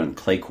speed on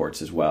clay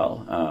courts as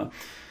well.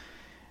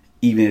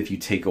 Even if you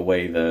take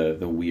away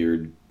the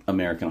weird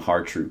American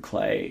hard true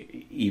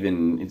clay,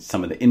 even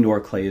some of the indoor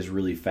clay is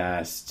really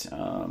fast.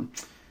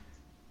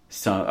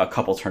 A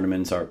couple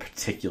tournaments are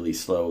particularly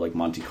slow, like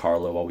Monte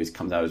Carlo always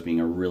comes out as being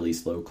a really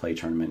slow clay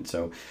tournament.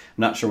 So I'm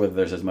not sure whether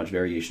there's as much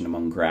variation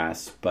among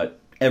grass, but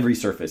every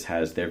surface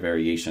has their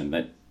variation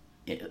that,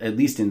 at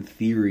least in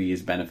theory,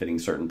 is benefiting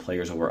certain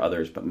players over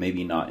others, but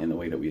maybe not in the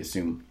way that we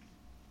assume.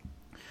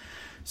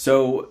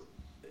 So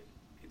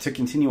to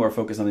continue our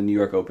focus on the New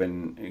York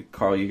Open,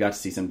 Carl, you got to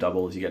see some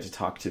doubles. You got to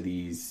talk to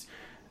these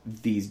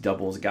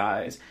doubles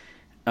guys.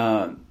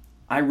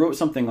 I wrote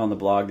something on the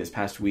blog this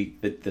past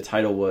week that the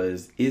title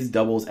was, "Is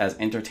doubles as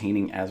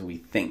entertaining as we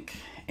think?"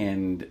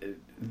 And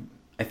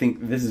I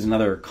think this is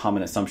another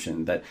common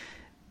assumption, that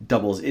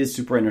doubles is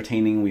super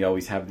entertaining. We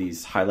always have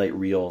these highlight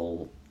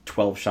reel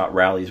 12-shot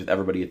rallies with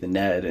everybody at the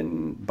net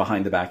and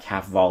behind the back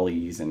half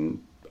volleys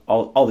and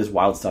all this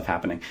wild stuff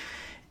happening.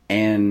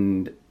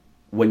 And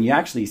when you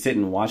actually sit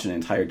and watch an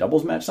entire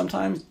doubles match,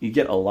 sometimes you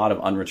get a lot of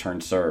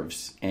unreturned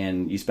serves,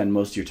 and you spend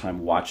most of your time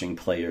watching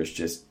players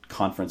just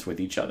conference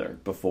with each other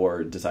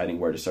before deciding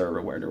where to serve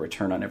or where to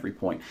return on every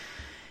point.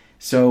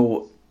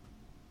 So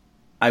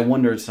I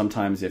wonder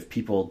sometimes if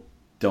people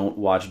don't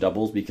watch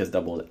doubles because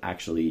doubles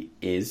actually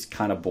is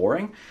kind of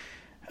boring.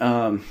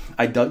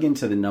 I dug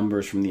into the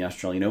numbers from the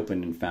Australian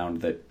Open and found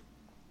that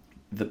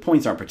the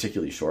points aren't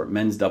particularly short.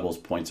 Men's doubles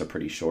points are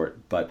pretty short,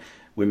 but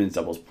women's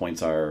doubles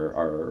points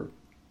are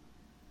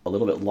a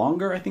little bit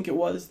longer, I think it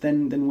was,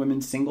 than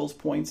women's singles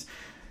points.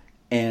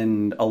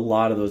 And a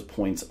lot of those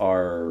points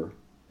are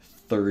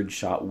third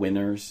shot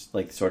winners,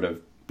 like sort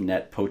of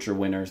net poacher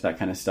winners, that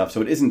kind of stuff.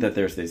 So it isn't that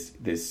there's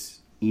this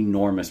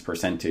enormous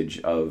percentage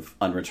of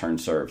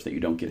unreturned serves that you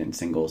don't get in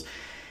singles.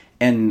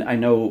 And I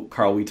know,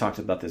 Carl, we talked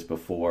about this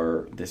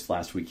before this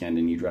last weekend,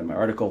 and you'd read my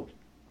article.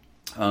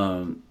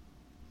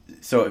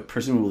 So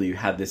presumably you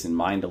had this in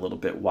mind a little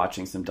bit,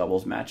 watching some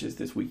doubles matches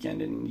this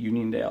weekend in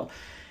Uniondale.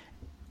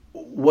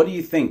 What do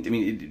you think? I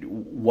mean,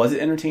 was it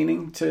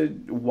entertaining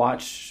to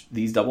watch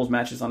these doubles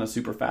matches on a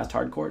super fast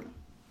hard court?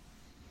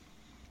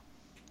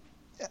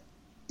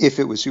 If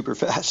it was super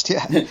fast,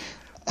 yeah.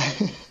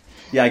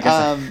 Yeah, I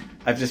guess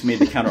I've just made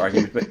the counter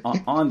argument, but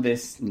on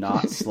this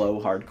not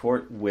slow hard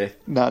court with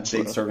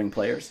big serving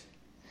players.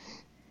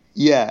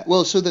 Yeah,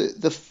 well, so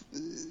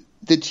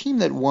the team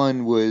that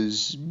won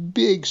was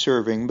big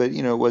serving, but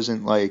it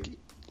wasn't like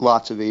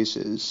lots of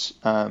aces,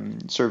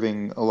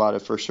 serving a lot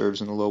of first serves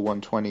in the low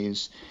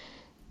 120s,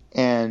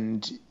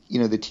 and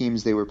the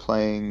teams they were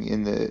playing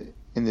in the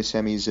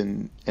semis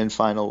and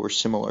final were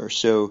similar.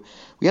 So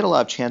we had a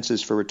lot of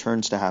chances for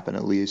returns to happen,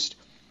 at least.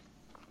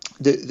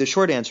 The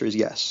short answer is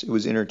yes, it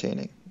was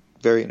entertaining,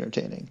 very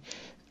entertaining.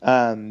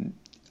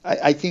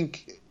 I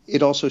think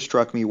it also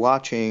struck me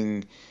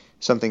watching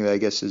something that I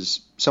guess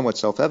is somewhat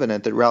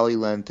self-evident, that rally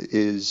length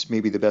is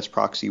maybe the best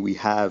proxy we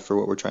have for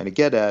what we're trying to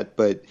get at,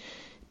 but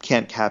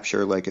can't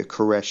capture like a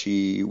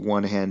Qureshi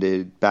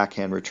one-handed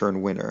backhand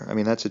return winner. I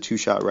mean, that's a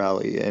two-shot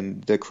rally,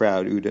 and the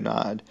crowd oohed and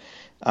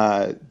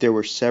ahed. There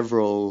were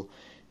several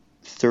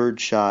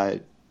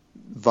third-shot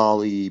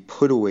volley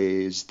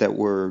putaways that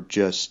were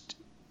just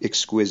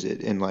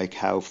exquisite in like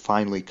how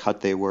finely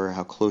cut they were,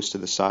 how close to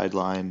the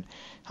sideline,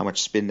 how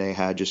much spin they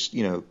had. Just,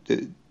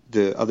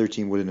 the other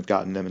team wouldn't have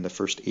gotten them in the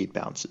first 8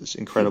 bounces.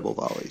 Incredible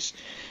volleys.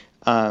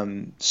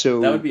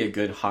 So that would be a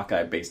good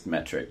Hawkeye-based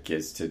metric,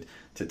 is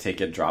to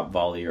take a drop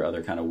volley or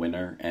other kind of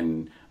winner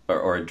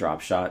or a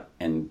drop shot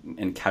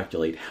and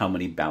calculate how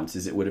many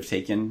bounces it would have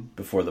taken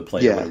before the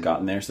player would have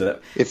gotten there. So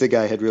that if the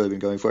guy had really been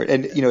going for it,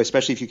 and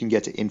especially if you can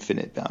get to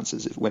infinite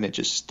bounces when it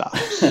just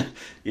stops.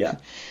 Yeah.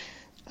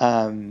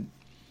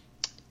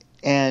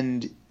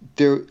 And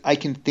I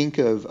can think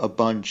of a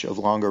bunch of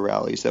longer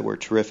rallies that were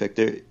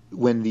terrific.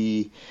 When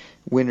the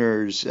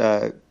winners,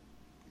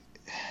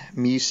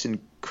 Mies and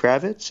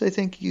Kravitz, I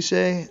think you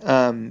say,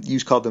 you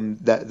called them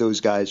those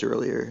guys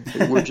earlier.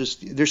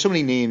 There's so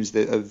many names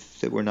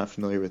that we're not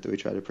familiar with that we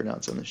try to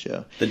pronounce on the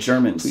show. The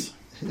Germans,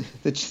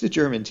 the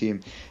German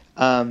team.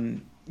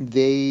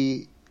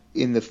 They,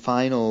 in the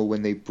final,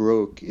 when they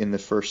broke in the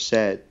first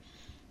set,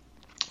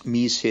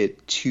 Mies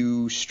hit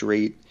 2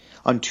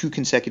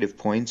 consecutive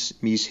points.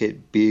 Mies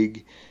hit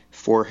big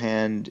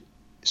forehand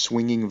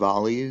swinging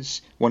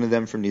volleys, one of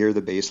them from near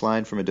the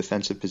baseline from a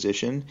defensive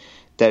position,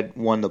 that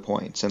won the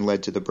points and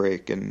led to the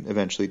break and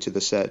eventually to the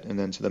set and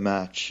then to the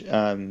match.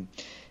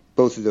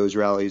 Both of those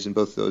rallies and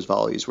both of those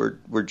volleys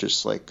were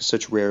just like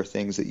such rare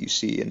things that you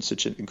see, and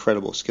such an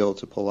incredible skill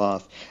to pull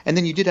off. And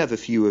then you did have a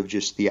few of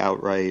just the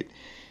outright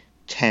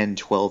 10,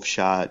 12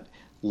 shot,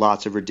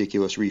 lots of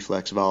ridiculous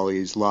reflex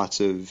volleys, lots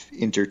of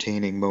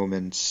entertaining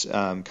moments,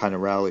 kind of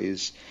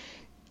rallies.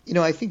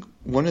 I think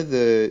one of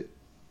the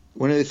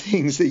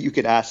things that you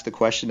could ask the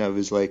question of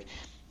is like,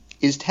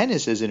 is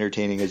tennis as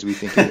entertaining as we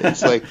think it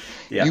is? Like,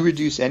 you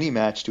reduce any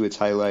match to its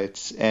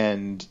highlights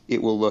and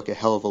it will look a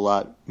hell of a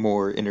lot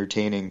more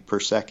entertaining per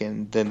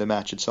second than the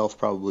match itself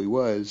probably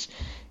was.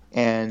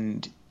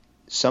 And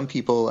some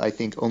people, I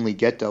think, only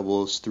get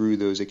doubles through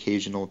those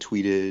occasional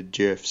tweeted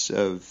GIFs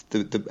of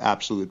the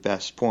absolute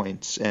best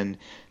points. And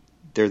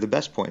they're the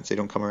best points. They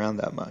don't come around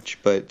that much.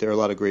 But there are a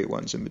lot of great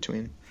ones in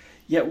between.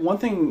 Yeah, one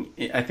thing,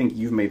 I think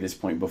you've made this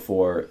point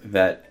before,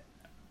 that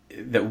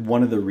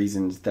one of the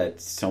reasons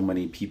that so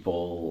many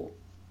people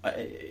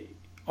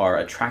are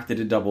attracted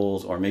to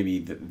doubles, or maybe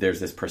there's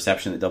this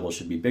perception that doubles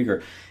should be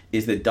bigger,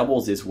 is that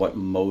doubles is what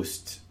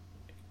most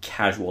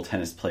casual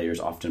tennis players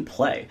often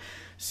play.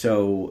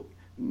 So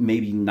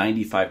maybe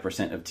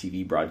 95% of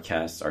TV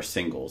broadcasts are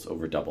singles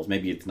over doubles.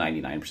 Maybe it's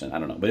 99%, I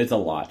don't know, but it's a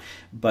lot.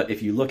 But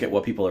if you look at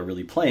what people are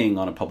really playing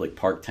on a public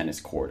park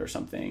tennis court or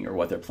something, or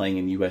what they're playing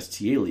in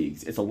USTA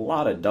leagues, it's a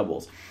lot of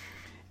doubles.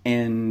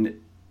 And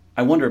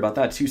I wonder about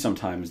that too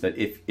sometimes, that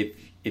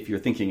if you're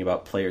thinking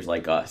about players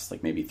like us,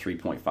 like maybe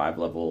 3.5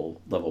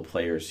 level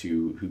players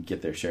who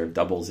get their share of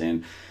doubles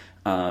in,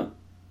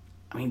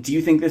 do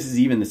you think this is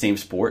even the same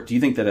sport? Do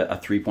you think that a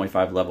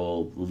 3.5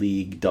 level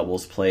league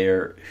doubles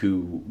player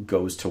who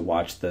goes to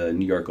watch the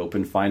New York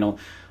Open final,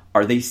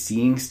 are they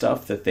seeing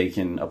stuff that they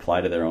can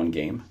apply to their own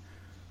game?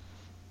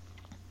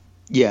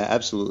 Yeah,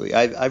 absolutely.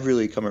 I've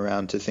really come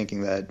around to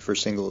thinking that for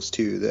singles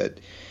too, that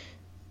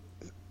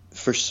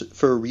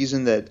for a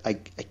reason that I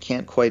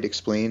can't quite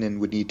explain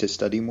and would need to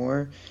study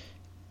more,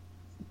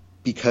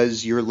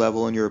 because your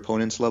level and your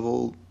opponent's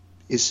level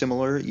is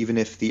similar, even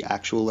if the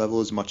actual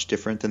level is much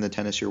different than the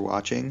tennis you're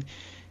watching.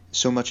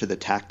 So much of the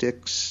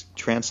tactics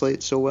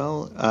translate so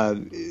well.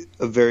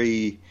 A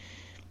very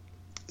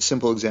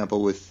simple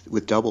example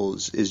with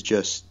doubles is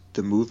just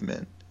the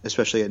movement,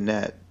 especially at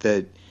net,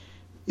 that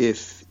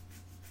if,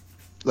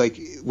 like,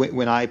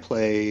 when I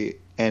play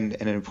and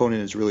an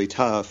opponent is really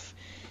tough,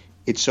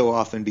 it's so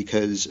often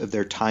because of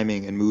their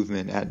timing and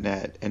movement at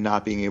net and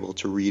not being able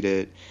to read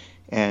it.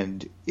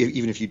 And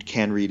even if you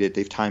can read it,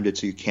 they've timed it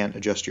so you can't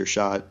adjust your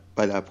shot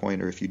by that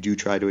point. Or if you do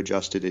try to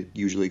adjust it, it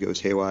usually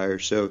goes haywire.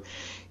 So,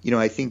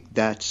 I think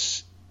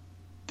that's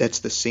the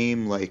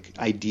same like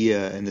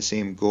idea and the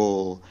same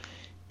goal,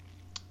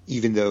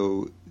 even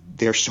though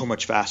they're so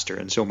much faster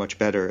and so much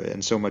better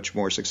and so much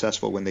more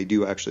successful when they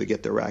do actually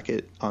get their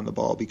racket on the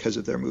ball because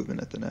of their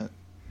movement at the net.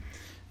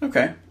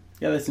 Okay.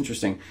 Yeah, that's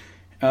interesting.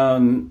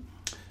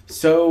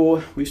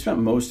 So we've spent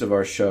most of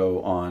our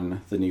show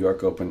on the New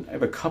York Open. I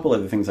have a couple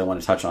other things I want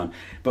to touch on,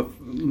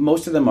 but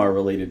most of them are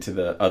related to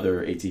the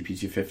other ATP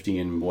 250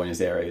 in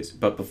Buenos Aires.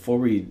 But before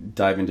we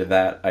dive into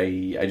that,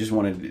 I just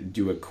wanted to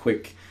do a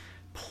quick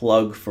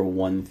plug for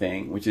one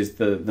thing, which is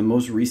the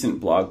most recent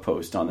blog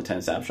post on the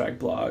Tennis Abstract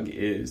blog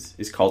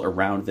is called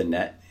Around the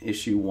Net,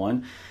 issue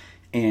 1.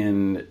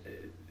 And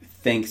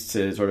thanks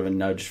to sort of a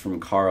nudge from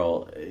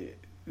Carl,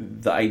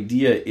 the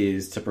idea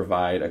is to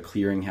provide a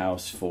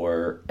clearinghouse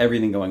for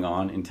everything going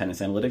on in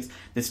tennis analytics.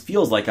 This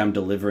feels like I'm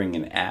delivering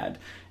an ad,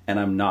 and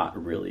I'm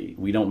not really.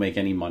 We don't make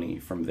any money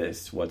from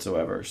this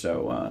whatsoever.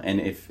 So, and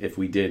if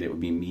we did, it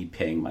would be me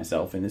paying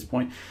myself in this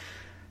point.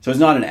 So it's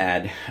not an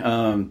ad.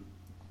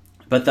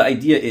 But the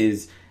idea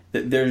is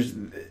that there's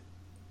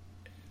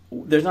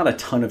not a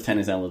ton of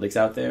tennis analytics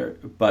out there,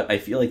 but I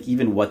feel like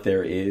even what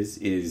there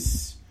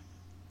is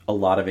a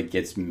lot of it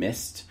gets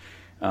missed.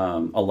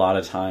 A lot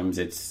of times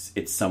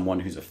it's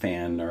someone who's a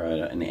fan or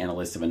an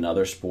analyst of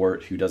another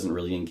sport who doesn't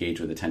really engage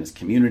with the tennis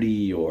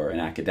community, or an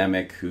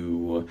academic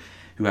who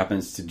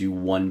happens to do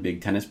one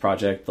big tennis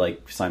project,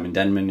 like Simon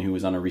Denman, who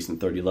was on a recent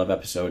 30 Love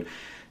episode.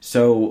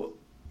 So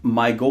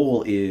my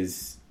goal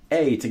is,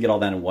 A, to get all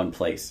that in one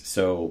place.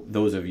 So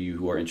those of you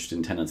who are interested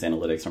in tennis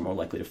analytics are more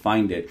likely to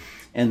find it.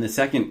 And the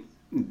second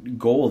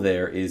goal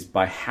there is,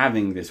 by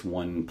having this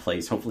one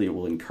place, hopefully it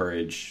will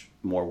encourage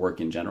more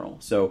work in general.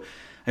 So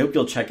I hope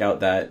you'll check out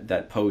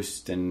that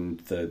post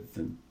and the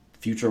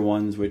future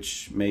ones,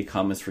 which may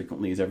come as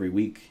frequently as every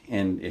week.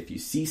 And if you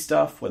see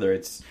stuff, whether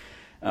it's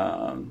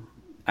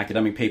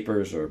academic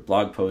papers or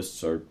blog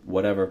posts or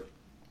whatever,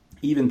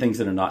 even things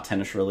that are not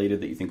tennis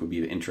related that you think would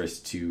be of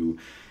interest to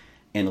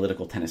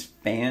analytical tennis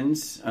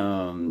fans,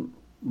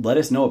 let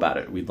us know about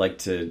it. We'd like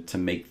to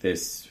make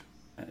this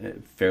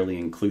fairly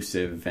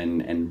inclusive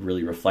and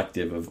really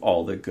reflective of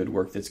all the good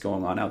work that's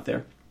going on out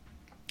there.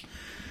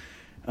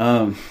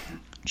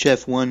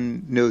 Jeff,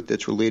 one note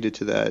that's related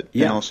to that,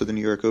 and also the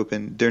New York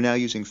Open, they're now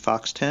using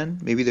Fox 10.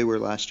 Maybe they were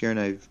last year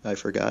and I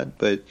forgot,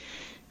 but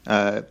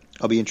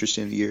I'll be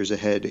interested in the years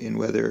ahead in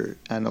whether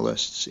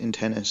analysts in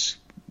tennis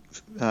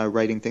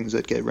writing things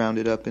that get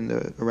rounded up in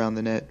the around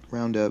the net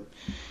roundup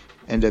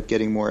end up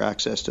getting more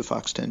access to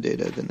Fox 10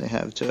 data than they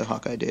have to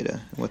Hawkeye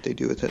data, and what they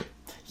do with it.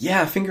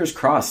 Yeah, fingers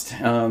crossed.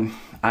 I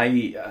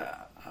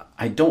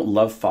don't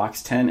love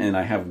Fox 10, and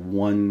I have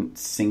one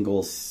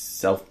single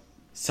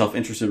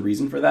self-interested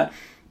reason for that.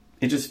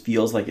 It just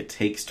feels like it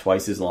takes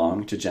twice as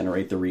long to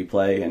generate the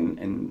replay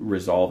and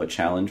resolve a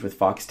challenge with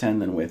Fox 10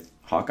 than with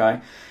Hawkeye.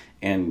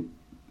 And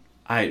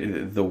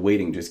the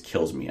waiting just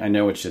kills me. I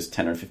know it's just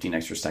 10 or 15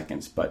 extra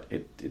seconds, but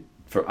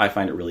I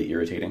find it really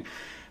irritating.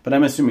 But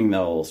I'm assuming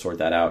they'll sort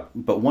that out.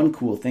 But one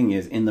cool thing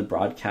is, in the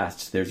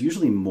broadcasts, there's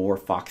usually more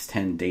Fox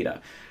 10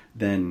 data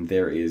than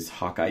there is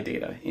Hawkeye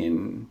data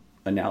in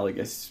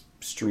analogous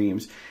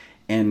streams.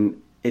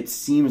 And it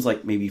seems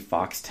like maybe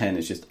Fox 10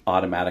 is just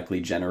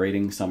automatically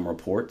generating some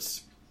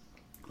reports,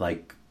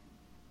 like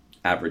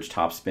average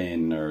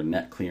topspin or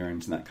net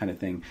clearance and that kind of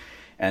thing.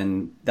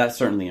 And that's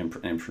certainly an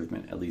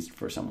improvement, at least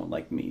for someone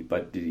like me.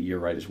 But you're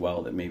right as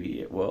well that maybe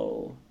it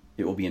will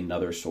be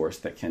another source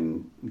that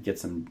can get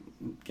some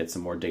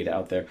more data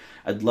out there.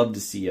 I'd love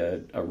to see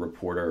a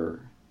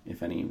reporter,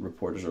 if any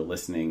reporters are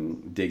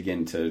listening, dig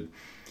into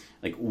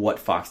like what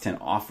Fox 10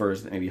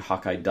 offers that maybe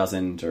Hawkeye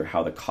doesn't, or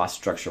how the cost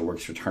structure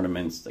works for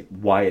tournaments, like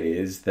why it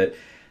is that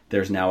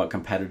there's now a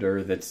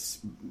competitor that's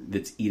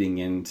eating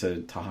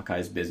into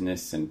Hawkeye's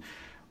business, and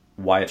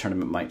why a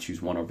tournament might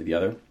choose one over the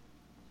other.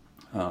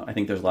 I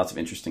think there's lots of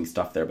interesting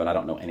stuff there, but I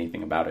don't know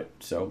anything about it,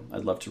 so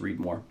I'd love to read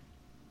more.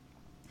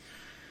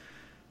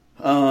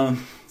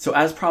 So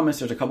as promised,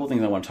 there's a couple of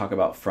things I want to talk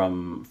about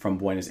from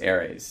Buenos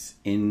Aires.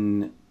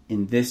 In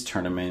this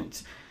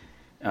tournament,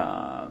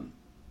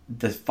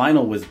 the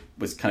final was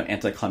kind of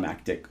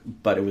anticlimactic,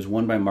 but it was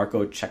won by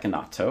Marco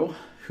Cecchinato,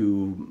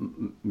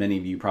 who many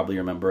of you probably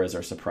remember as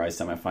our surprise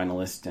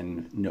semifinalist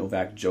and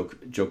Novak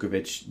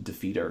Djokovic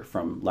defeater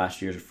from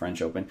last year's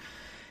French Open.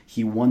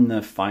 He won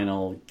the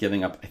final,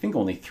 giving up, I think,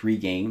 only 3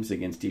 games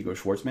against Diego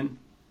Schwartzman.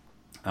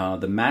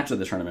 The match of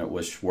the tournament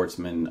was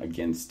Schwartzman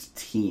against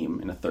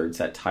Thiem in a third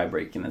set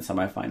tiebreak in the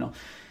semifinal.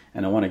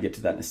 And I want to get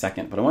to that in a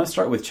second. But I want to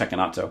start with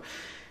Cecchinato.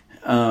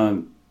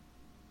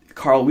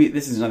 Carl,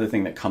 this is another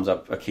thing that comes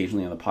up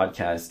occasionally on the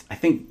podcast. I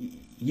think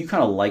you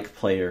kind of like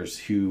players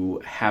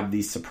who have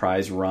these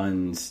surprise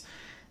runs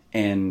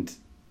and,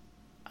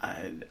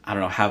 I don't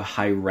know, have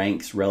high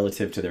ranks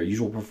relative to their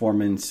usual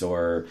performance,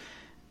 or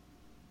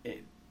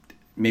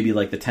maybe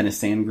like the Tennys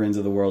Sandgrens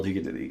of the world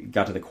who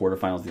got to the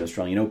quarterfinals of the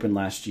Australian Open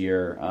last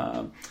year.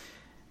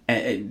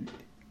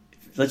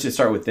 Let's just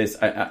start with this.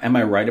 Am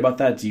I right about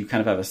that? Do you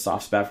kind of have a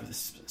soft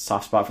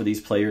spot for these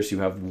players who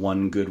have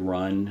one good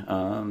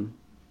run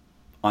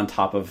on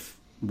top of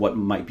what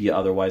might be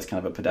otherwise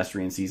kind of a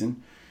pedestrian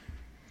season?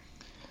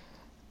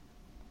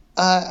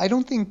 I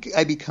don't think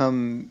I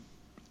become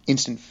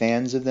instant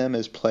fans of them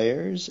as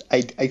players.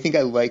 I think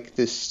I like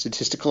this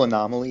statistical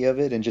anomaly of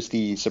it and just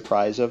the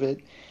surprise of it.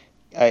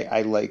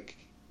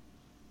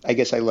 I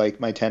guess I like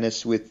my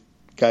tennis with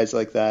guys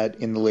like that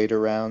in the later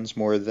rounds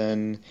more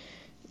than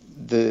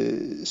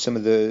some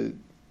of the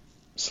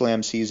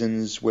slam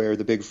seasons where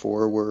the big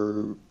four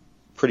were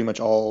pretty much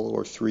all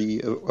or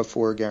 3 of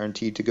 4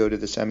 guaranteed to go to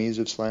the semis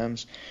of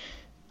slams.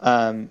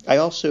 I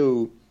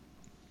also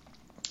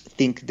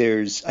think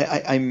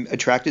I'm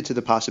attracted to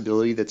the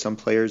possibility that some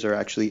players are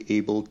actually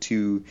able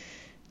to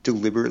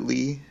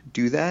deliberately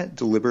do that,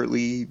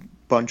 deliberately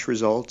bunch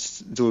results,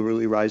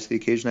 deliberately rise to the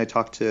occasion. I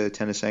talked to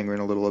Tennys Sandgren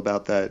a little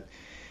about that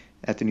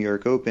at the New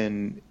York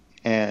Open,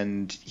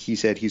 and he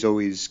said he's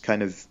always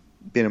kind of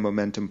been a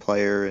momentum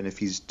player, and if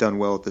he's done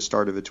well at the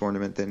start of a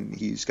tournament, then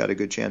he's got a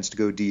good chance to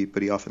go deep,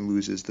 but he often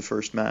loses the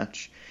first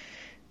match.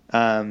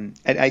 And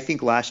I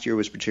think last year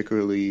was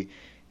particularly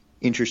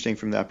interesting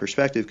from that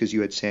perspective because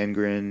you had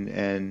Sandgren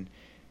and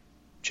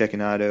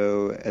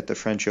Cecchinato at the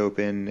French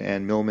Open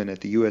and Millman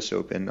at the U.S.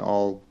 Open,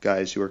 all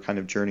guys who are kind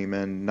of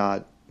journeymen,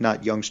 not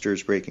not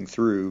youngsters breaking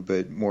through,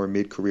 but more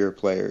mid-career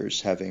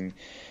players having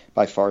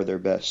by far their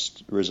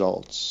best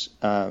results.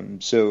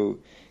 So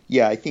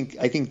yeah, I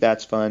think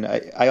that's fun.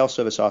 I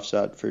also have a soft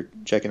spot for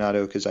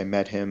Cecchinato because I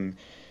met him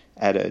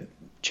at a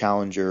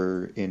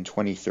Challenger in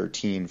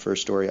 2013 for a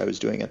story I was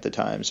doing at the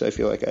time. So I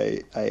feel like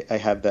I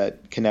have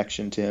that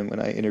connection to him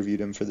when I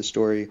interviewed him for the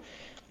story.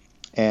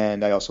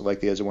 And I also like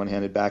that he has a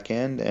one-handed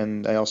backhand.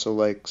 And I also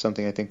like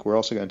something I think we're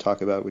also going to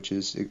talk about, which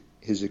is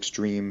his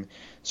extreme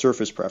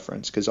surface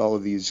preference, because all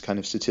of these kind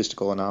of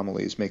statistical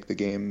anomalies make the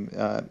game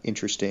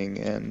interesting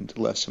and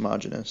less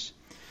homogenous.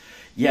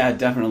 Yeah,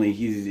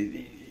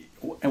 definitely.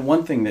 And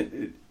one thing that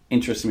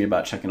interests me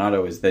about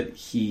Cecchinato is that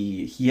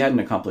he hadn't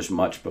accomplished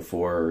much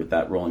before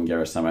that Roland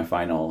Garros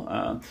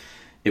semifinal.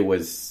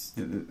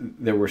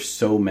 There were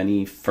so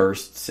many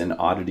firsts and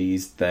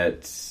oddities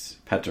that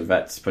Petr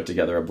Vets put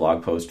together a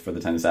blog post for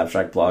the Tennis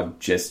Abstract blog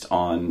just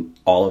on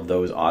all of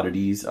those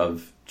oddities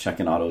of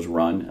Cecchinato's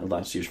run at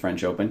last year's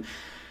French Open.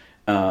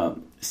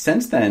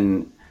 Since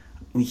then,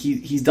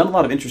 he's done a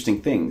lot of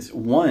interesting things.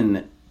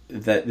 One,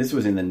 that this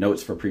was in the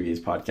notes for previous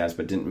podcasts,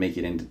 but didn't make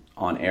it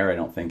on air, I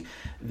don't think,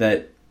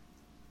 that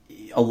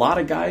a lot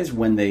of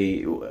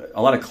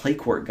clay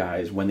court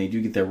guys, when they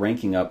do get their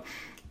ranking up,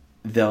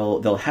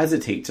 they'll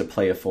hesitate to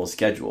play a full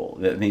schedule.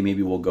 They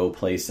maybe will go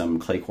play some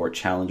clay court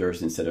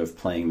challengers instead of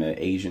playing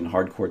the Asian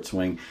hard court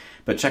swing.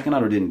 But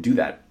Cecchinato didn't do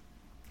that.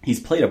 He's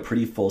played a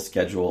pretty full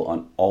schedule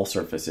on all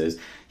surfaces.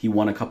 He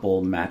won a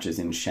couple matches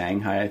in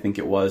Shanghai, I think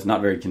it was,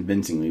 not very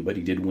convincingly, but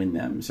he did win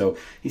them. So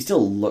he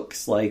still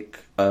looks like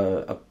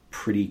a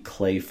pretty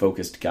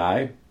clay-focused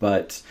guy,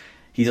 but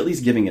he's at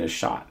least giving it a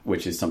shot,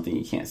 which is something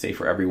you can't say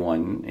for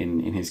everyone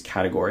in his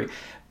category.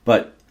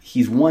 But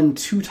he's won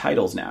 2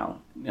 titles now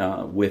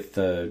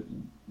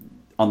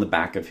on the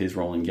back of his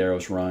Roland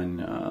Garros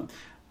run,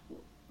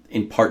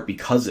 in part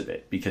because of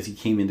it, because he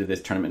came into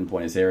this tournament in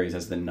Buenos Aires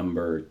as the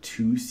number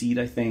 2 seed,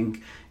 I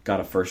think, got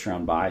a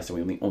first-round bye, so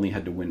he only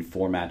had to win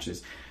 4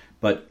 matches.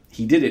 But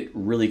he did it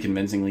really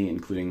convincingly,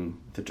 including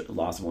the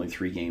loss of only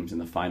 3 games in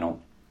the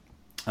final.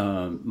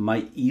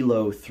 My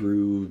ELO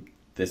through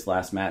this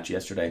last match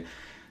yesterday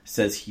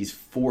says he's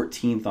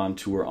 14th on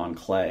tour on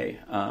clay,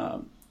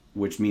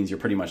 which means you're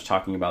pretty much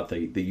talking about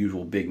the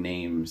usual big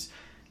names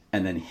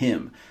and then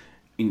him.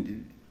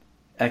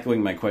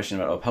 Echoing my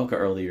question about Opelka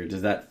earlier,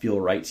 does that feel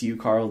right to you,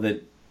 Carl,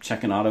 that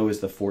Cecchinato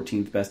is the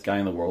 14th best guy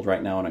in the world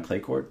right now on a clay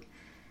court?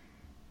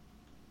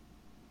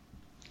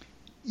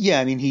 Yeah,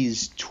 I mean,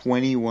 he's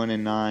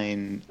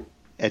 21-9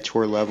 at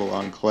tour level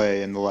on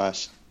clay in the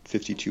last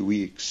 52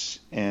 weeks,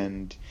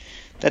 and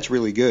that's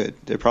really good.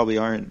 There probably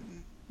aren't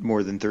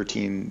more than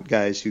 13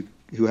 guys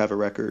who have a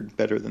record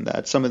better than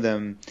that. Some of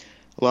them,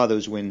 a lot of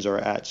those wins are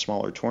at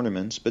smaller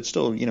tournaments, but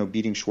still,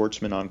 beating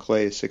Schwartzman on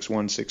clay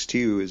 6-1,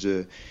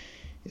 6-2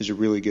 is a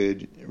really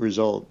good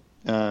result.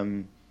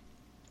 I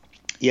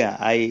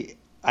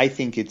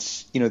think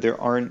it's,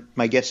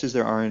 my guess is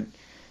there aren't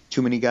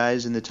too many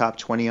guys in the top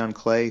 20 on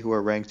clay who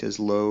are ranked as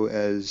low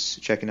as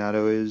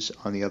Cecchinato is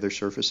on the other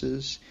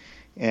surfaces.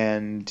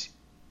 And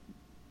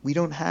we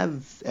don't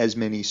have as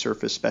many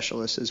surface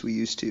specialists as we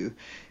used to.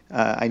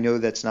 I know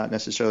that's not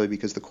necessarily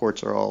because the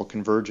courts are all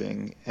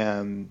converging.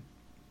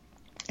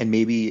 And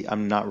maybe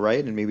I'm not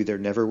right, and maybe there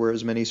never were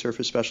as many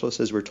surface specialists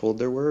as we're told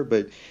there were,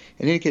 but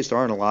in any case, there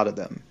aren't a lot of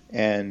them.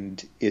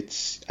 And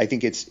I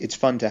think it's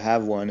fun to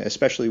have one,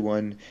 especially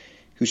one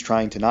who's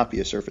trying to not be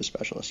a surface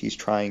specialist. He's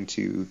trying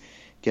to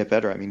get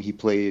better. I mean, he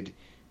played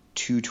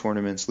 2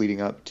 tournaments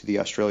leading up to the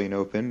Australian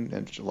Open,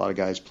 and a lot of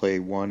guys play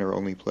one or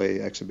only play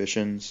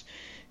exhibitions.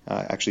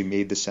 Actually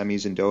made the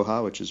semis in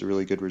Doha, which is a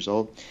really good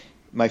result.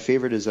 My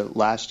favorite is that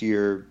last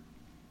year,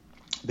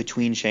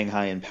 between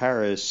Shanghai and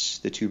Paris,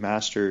 the 2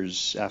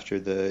 Masters after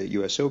the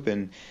U.S.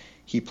 Open,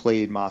 he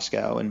played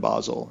Moscow and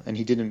Basel, and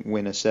he didn't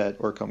win a set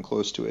or come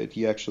close to it.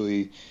 He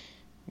actually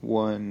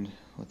won,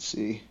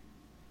 6%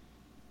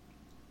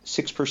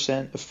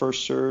 of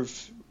first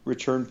serve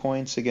return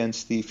points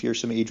against the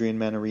fearsome Adrian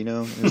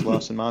Manarino in his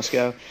loss in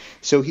Moscow.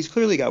 So he's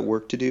clearly got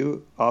work to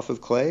do off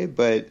of clay,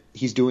 but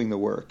he's doing the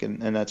work,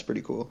 and that's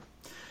pretty cool.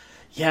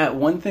 Yeah,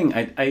 one thing,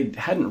 I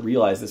hadn't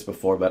realized this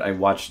before, but I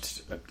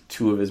watched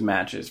 2 of his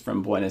matches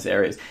from Buenos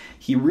Aires.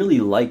 He really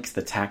likes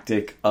the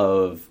tactic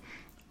of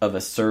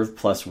a serve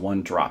plus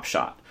 1 drop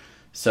shot.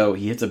 So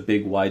he hits a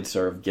big wide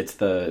serve, gets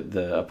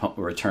the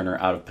returner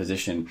out of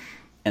position,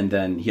 and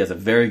then he has a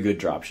very good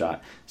drop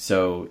shot.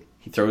 So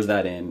he throws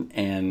that in,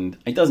 and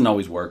it doesn't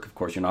always work. Of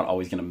course, you're not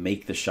always going to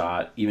make the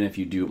shot. Even if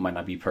you do, it might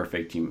not be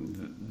perfect.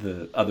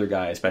 The other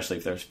guy, especially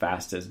if they're as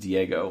fast as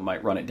Diego,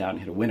 might run it down and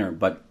hit a winner.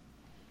 But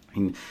I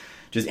mean,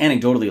 just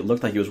anecdotally, it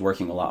looked like he was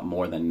working a lot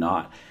more than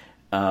not.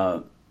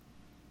 Do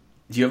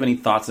you have any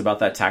thoughts about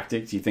that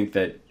tactic? Do you think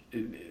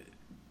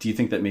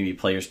that maybe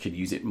players could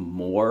use it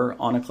more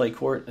on a clay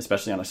court,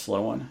 especially on a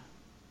slow one?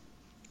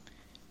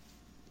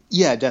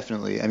 Yeah,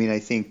 definitely. I mean, I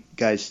think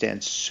guys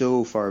stand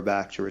so far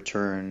back to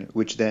return,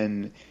 which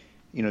then,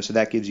 so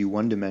that gives you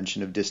one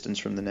dimension of distance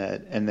from the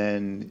net. And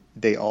then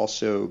they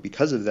also,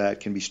 because of that,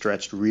 can be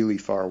stretched really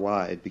far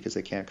wide because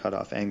they can't cut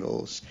off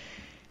angles.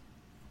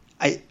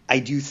 I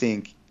do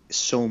think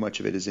so much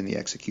of it is in the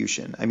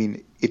execution. I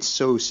mean, it's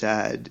so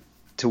sad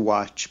to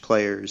watch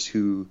players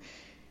who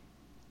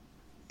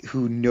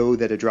know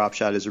that a drop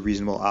shot is a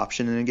reasonable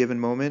option in a given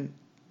moment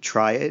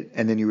try it,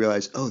 and then you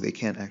realize, oh, they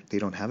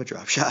don't have a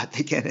drop shot.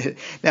 They can't hit it.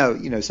 Now,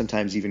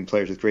 sometimes even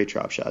players with great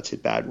drop shots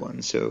hit bad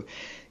ones, so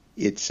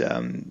it's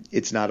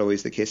not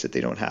always the case that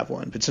they don't have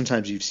one. But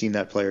sometimes you've seen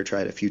that player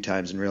try it a few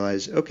times and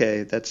realize,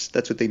 okay, that's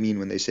what they mean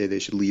when they say they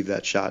should leave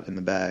that shot in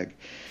the bag.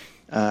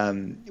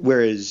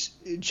 Whereas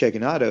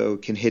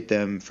Cecchinato can hit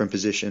them from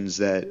positions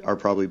that are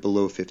probably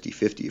below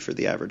 50-50 for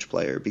the average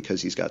player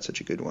because he's got such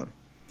a good one.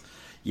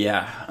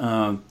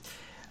 Yeah,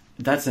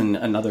 that's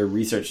another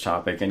research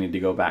topic I need to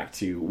go back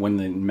to. When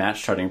the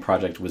match charting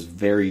project was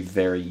very,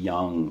 very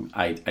young,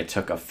 I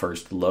took a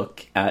first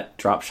look at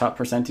drop shot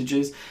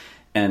percentages,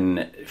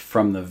 and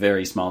from the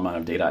very small amount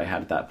of data I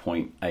had at that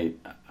point,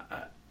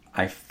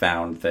 I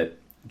found that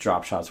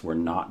drop shots were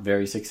not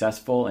very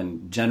successful,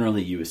 and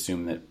generally you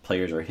assume that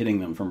players are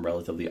hitting them from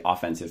relatively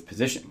offensive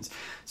positions.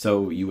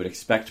 So you would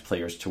expect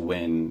players to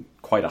win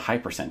quite a high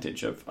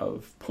percentage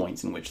of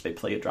points in which they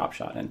play a drop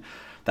shot, and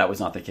that was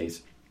not the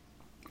case.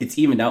 It's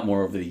evened out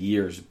more over the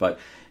years, but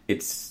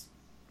it's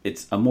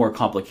a more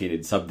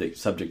complicated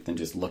subject than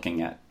just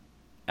looking at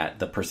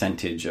the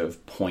percentage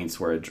of points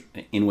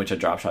in which a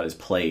drop shot is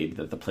played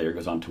that the player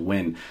goes on to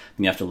win. And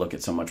you have to look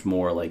at so much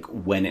more like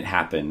when it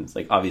happens.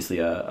 Like obviously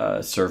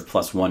a serve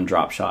 +1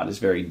 drop shot is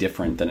very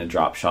different than a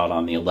drop shot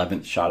on the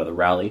 11th shot of the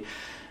rally.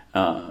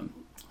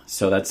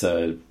 So that's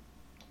a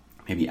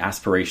maybe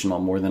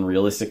aspirational more than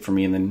realistic for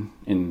me in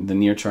the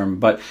near term,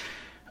 but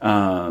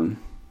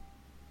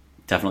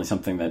definitely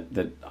something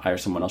that I or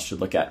someone else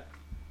should look at.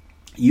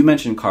 You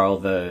mentioned, Carl,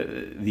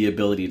 the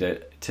ability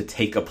to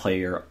take a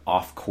player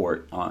off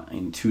court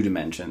in two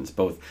dimensions,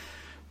 both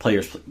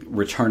players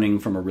returning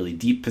from a really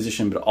deep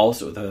position, but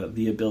also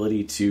the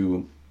ability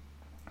to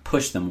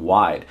push them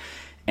wide.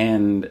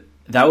 And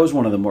that was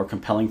one of the more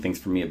compelling things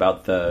for me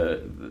about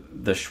the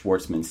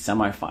Schwartzman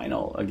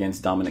semifinal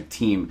against Dominic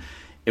Thiem.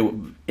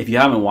 If you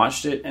haven't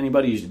watched it,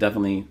 anybody, you should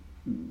definitely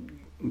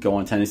go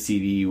on Tennis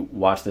TV,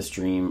 watch the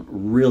stream.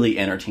 Really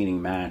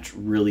entertaining match,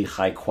 really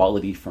high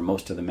quality for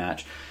most of the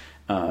match.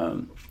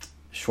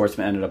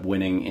 Schwartzman ended up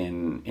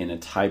winning in a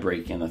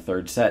tiebreak in the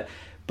third set.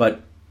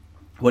 But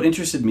what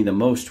interested me the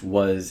most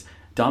was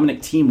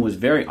Dominic Thiem was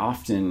very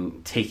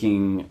often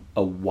taking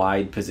a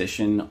wide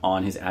position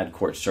on his ad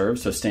court serve,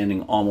 so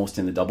standing almost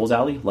in the doubles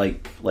alley,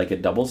 like a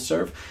doubles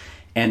serve.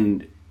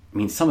 And I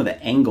mean, some of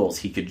the angles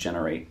he could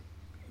generate,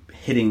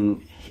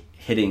 hitting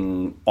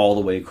all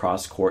the way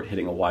across court,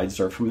 hitting a wide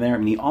serve from there. I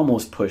mean, he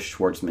almost pushed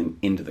Schwartzman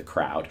into the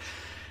crowd.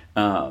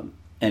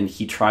 And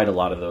he tried a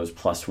lot of those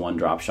 +1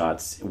 drop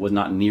shots. It was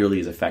not nearly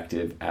as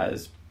effective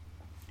as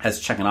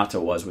Cecchinato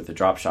was with the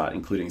drop shot,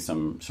 including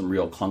some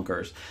real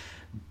clunkers.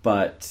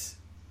 But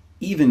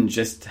even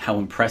just how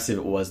impressive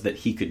it was that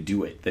he could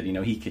do it, that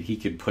he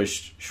could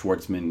push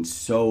Schwartzman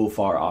so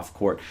far off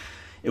court.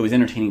 It was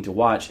entertaining to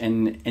watch.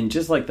 And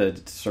just like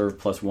the serve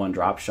 +1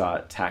 drop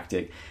shot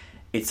tactic,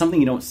 it's something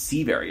you don't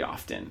see very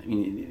often. I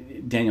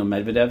mean, Daniel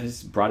Medvedev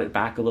has brought it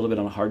back a little bit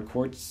on hard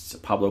courts.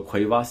 Pablo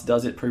Cuevas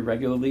does it pretty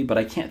regularly, but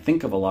I can't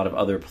think of a lot of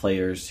other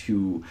players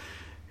who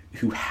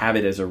have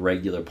it as a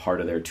regular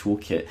part of their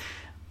toolkit.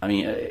 I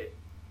mean,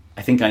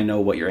 I think I know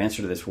what your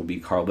answer to this will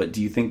be, Carl, but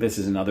do you think this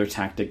is another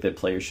tactic that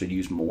players should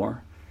use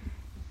more?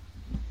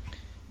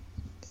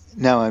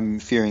 Now I'm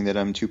fearing that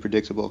I'm too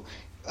predictable.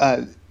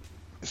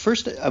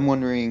 First, I'm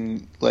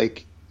wondering,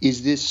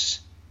 is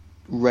this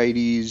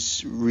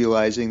righties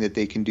realizing that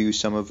they can do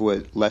some of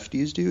what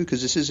lefties do?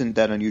 Because this isn't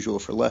that unusual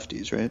for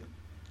lefties, right?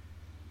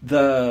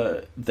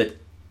 The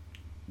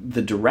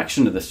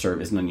direction of the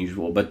serve isn't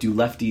unusual, but do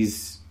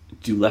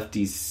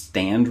lefties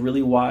stand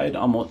really wide,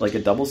 almost like a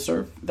double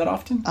serve that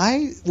often?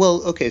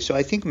 So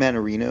I think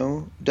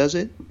Mannarino does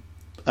it.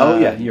 Oh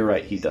yeah, you're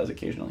right. He does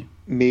occasionally.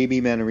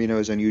 Maybe Mannarino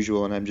is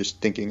unusual, and I'm just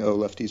thinking,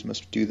 lefties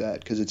must do that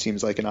because it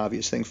seems like an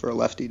obvious thing for a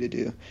lefty to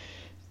do.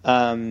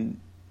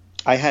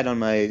 I had on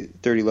my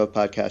 30 Love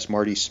podcast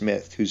Marty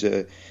Smith, who's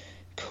a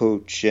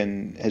coach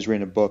and has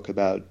written a book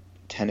about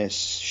tennis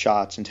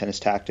shots and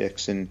tennis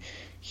tactics, and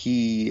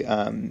he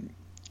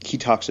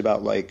talks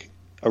about making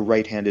a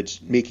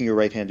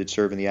right-handed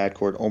serve in the ad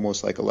court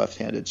almost like a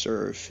left-handed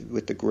serve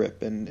with the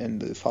grip and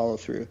the follow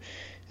through.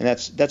 And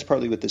that's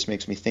partly what this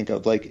makes me think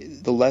of. Like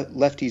the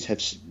lefties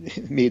have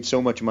made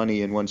so much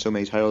money and won so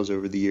many titles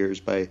over the years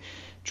by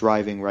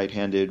driving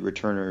right-handed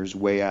returners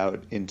way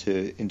out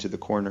into the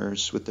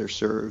corners with their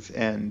serve,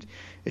 and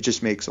it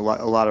just makes a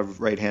lot of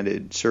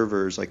right-handed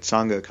servers, like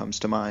Tsonga comes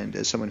to mind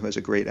as someone who has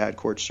a great ad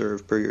court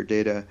serve per your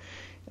data.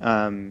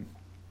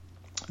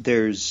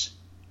 There's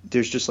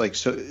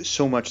just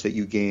so much that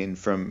you gain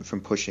from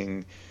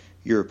pushing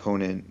your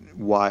opponent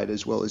wide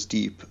as well as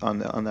deep on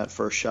that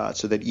first shot,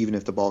 so that even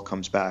if the ball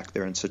comes back,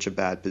 they're in such a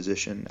bad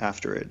position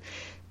after it.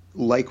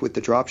 Like with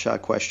the drop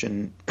shot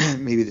question,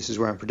 maybe this is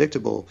where I'm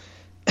predictable.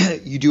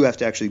 You do have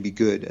to actually be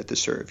good at the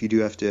serve. You do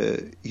have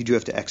to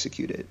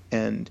execute it.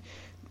 And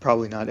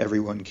probably not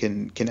everyone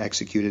can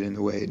execute it in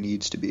the way it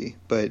needs to be.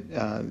 But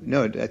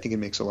no, I think it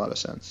makes a lot of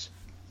sense.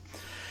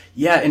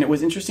 Yeah, and it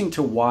was interesting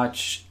to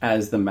watch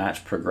as the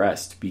match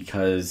progressed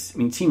because, I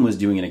mean, Thiem was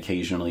doing it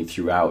occasionally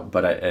throughout,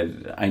 but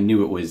I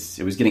knew it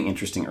was getting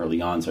interesting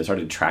early on, so I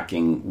started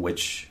tracking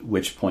which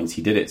points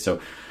he did it.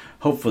 So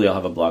hopefully I'll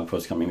have a blog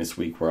post coming this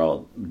week where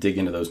I'll dig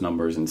into those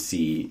numbers and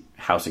see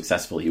how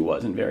successful he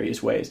was in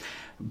various ways.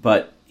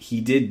 But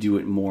he did do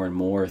it more and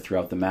more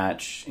throughout the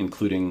match,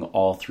 including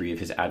all 3 of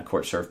his ad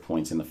court serve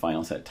points in the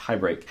final set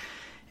tiebreak.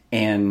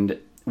 And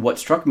what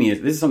struck me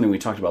is, this is something we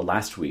talked about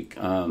last week,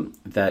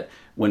 that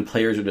when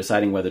players are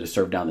deciding whether to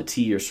serve down the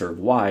tee or serve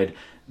wide,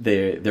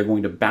 they're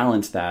going to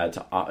balance that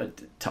to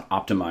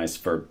optimize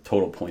for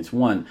total points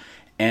won.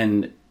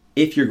 And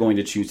if you're going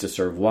to choose to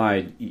serve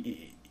wide,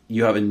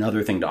 you have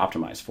another thing to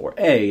optimize for.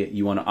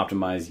 You want to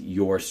optimize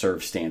your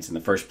serve stance in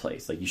the first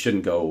place. Like, you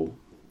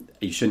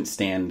shouldn't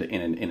stand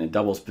in a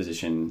doubles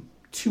position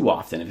too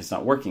often if it's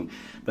not working.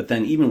 But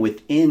then even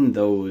within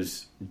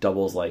those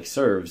doubles like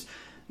serves,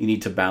 you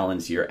need to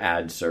balance your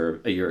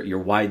your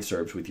wide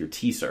serves with your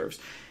tee serves.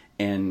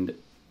 And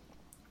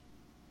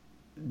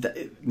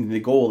the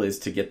goal is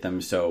to get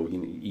them so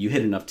you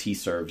hit enough tee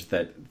serves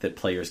that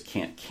players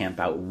can't camp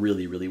out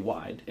really, really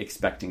wide,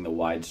 expecting the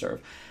wide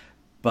serve.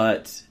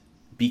 But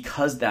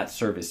because that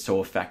serve is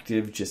so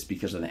effective just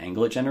because of the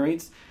angle it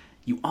generates,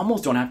 you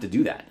almost don't have to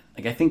do that.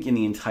 Like, I think in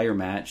the entire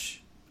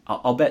match,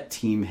 I'll bet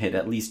Thiem hit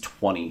at least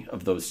 20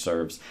 of those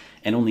serves,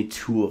 and only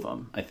 2 of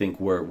them, I think,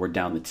 were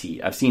down the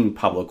tee. I've seen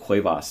Pablo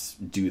Cuevas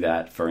do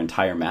that for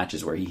entire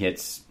matches where he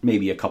hits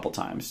maybe a couple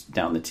times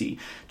down the tee,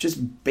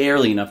 just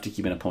barely enough to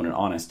keep an opponent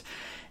honest.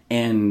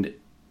 And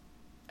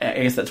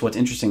I guess that's what's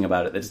interesting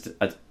about it. It's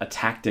a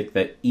tactic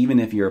that, even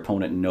if your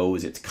opponent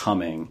knows it's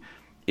coming,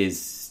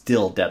 is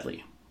still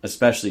deadly,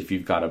 especially if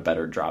you've got a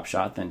better drop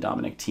shot than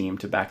Dominic Thiem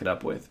to back it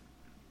up with.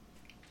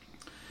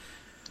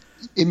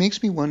 It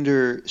makes me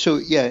wonder. So,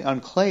 yeah, on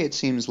clay, it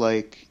seems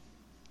like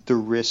the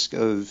risk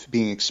of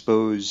being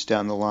exposed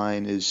down the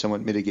line is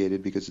somewhat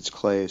mitigated because it's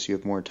clay, so you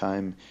have more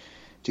time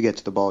to get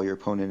to the ball. Your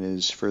opponent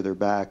is further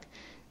back.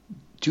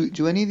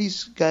 Do any of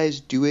these guys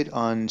do it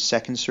on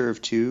second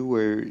serve too,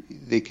 where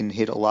they can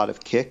hit a lot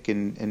of kick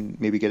and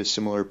maybe get a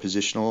similar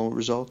positional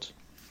result?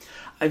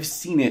 I've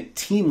seen it.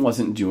 Thiem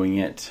wasn't doing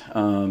it,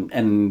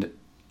 and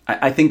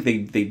I think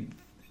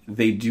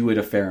they do it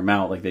a fair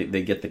amount. Like,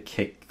 they get the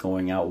kick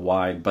going out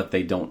wide, but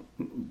they don't,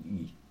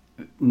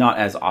 not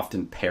as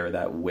often pair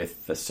that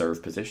with the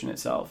serve position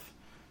itself.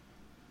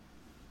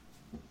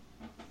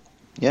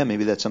 Yeah,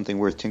 maybe that's something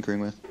worth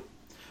tinkering with.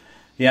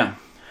 Yeah.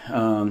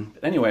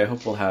 Anyway, I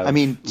hope we'll have. I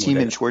mean, Thiem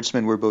and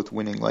Schwartzman were both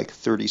winning like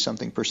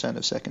 30-something%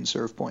 of second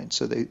serve points,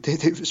 so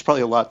there's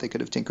probably a lot they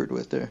could have tinkered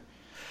with there.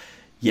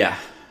 Yeah,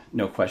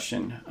 no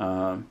question.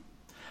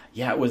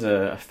 It was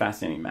a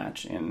fascinating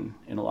match in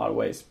a lot of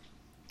ways.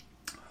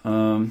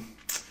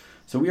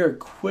 So we are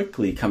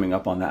quickly coming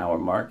up on the hour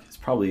mark. It's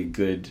probably a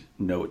good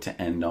note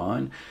to end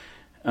on.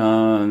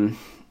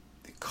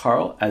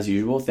 Carl, as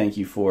usual, thank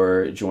you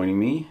for joining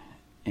me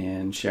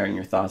and sharing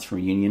your thoughts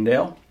from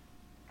Uniondale.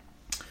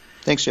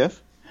 Thanks,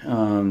 Jeff.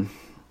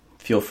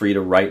 Feel free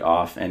to write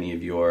off any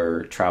of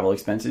your travel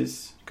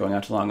expenses going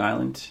out to Long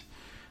Island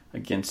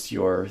against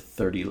your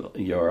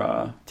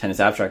Tennis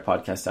Abstract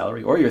podcast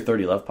salary or your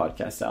 30 Love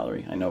podcast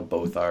salary. I know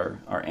both are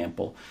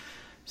ample.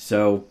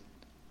 So,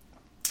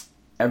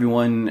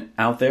 everyone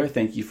out there,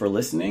 thank you for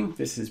listening.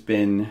 This has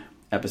been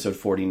episode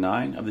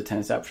 49 of the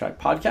Tennis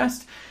Abstract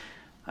podcast.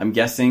 I'm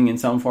guessing in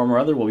some form or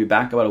other we'll be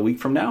back about a week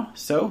from now,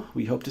 so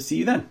we hope to see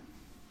you then.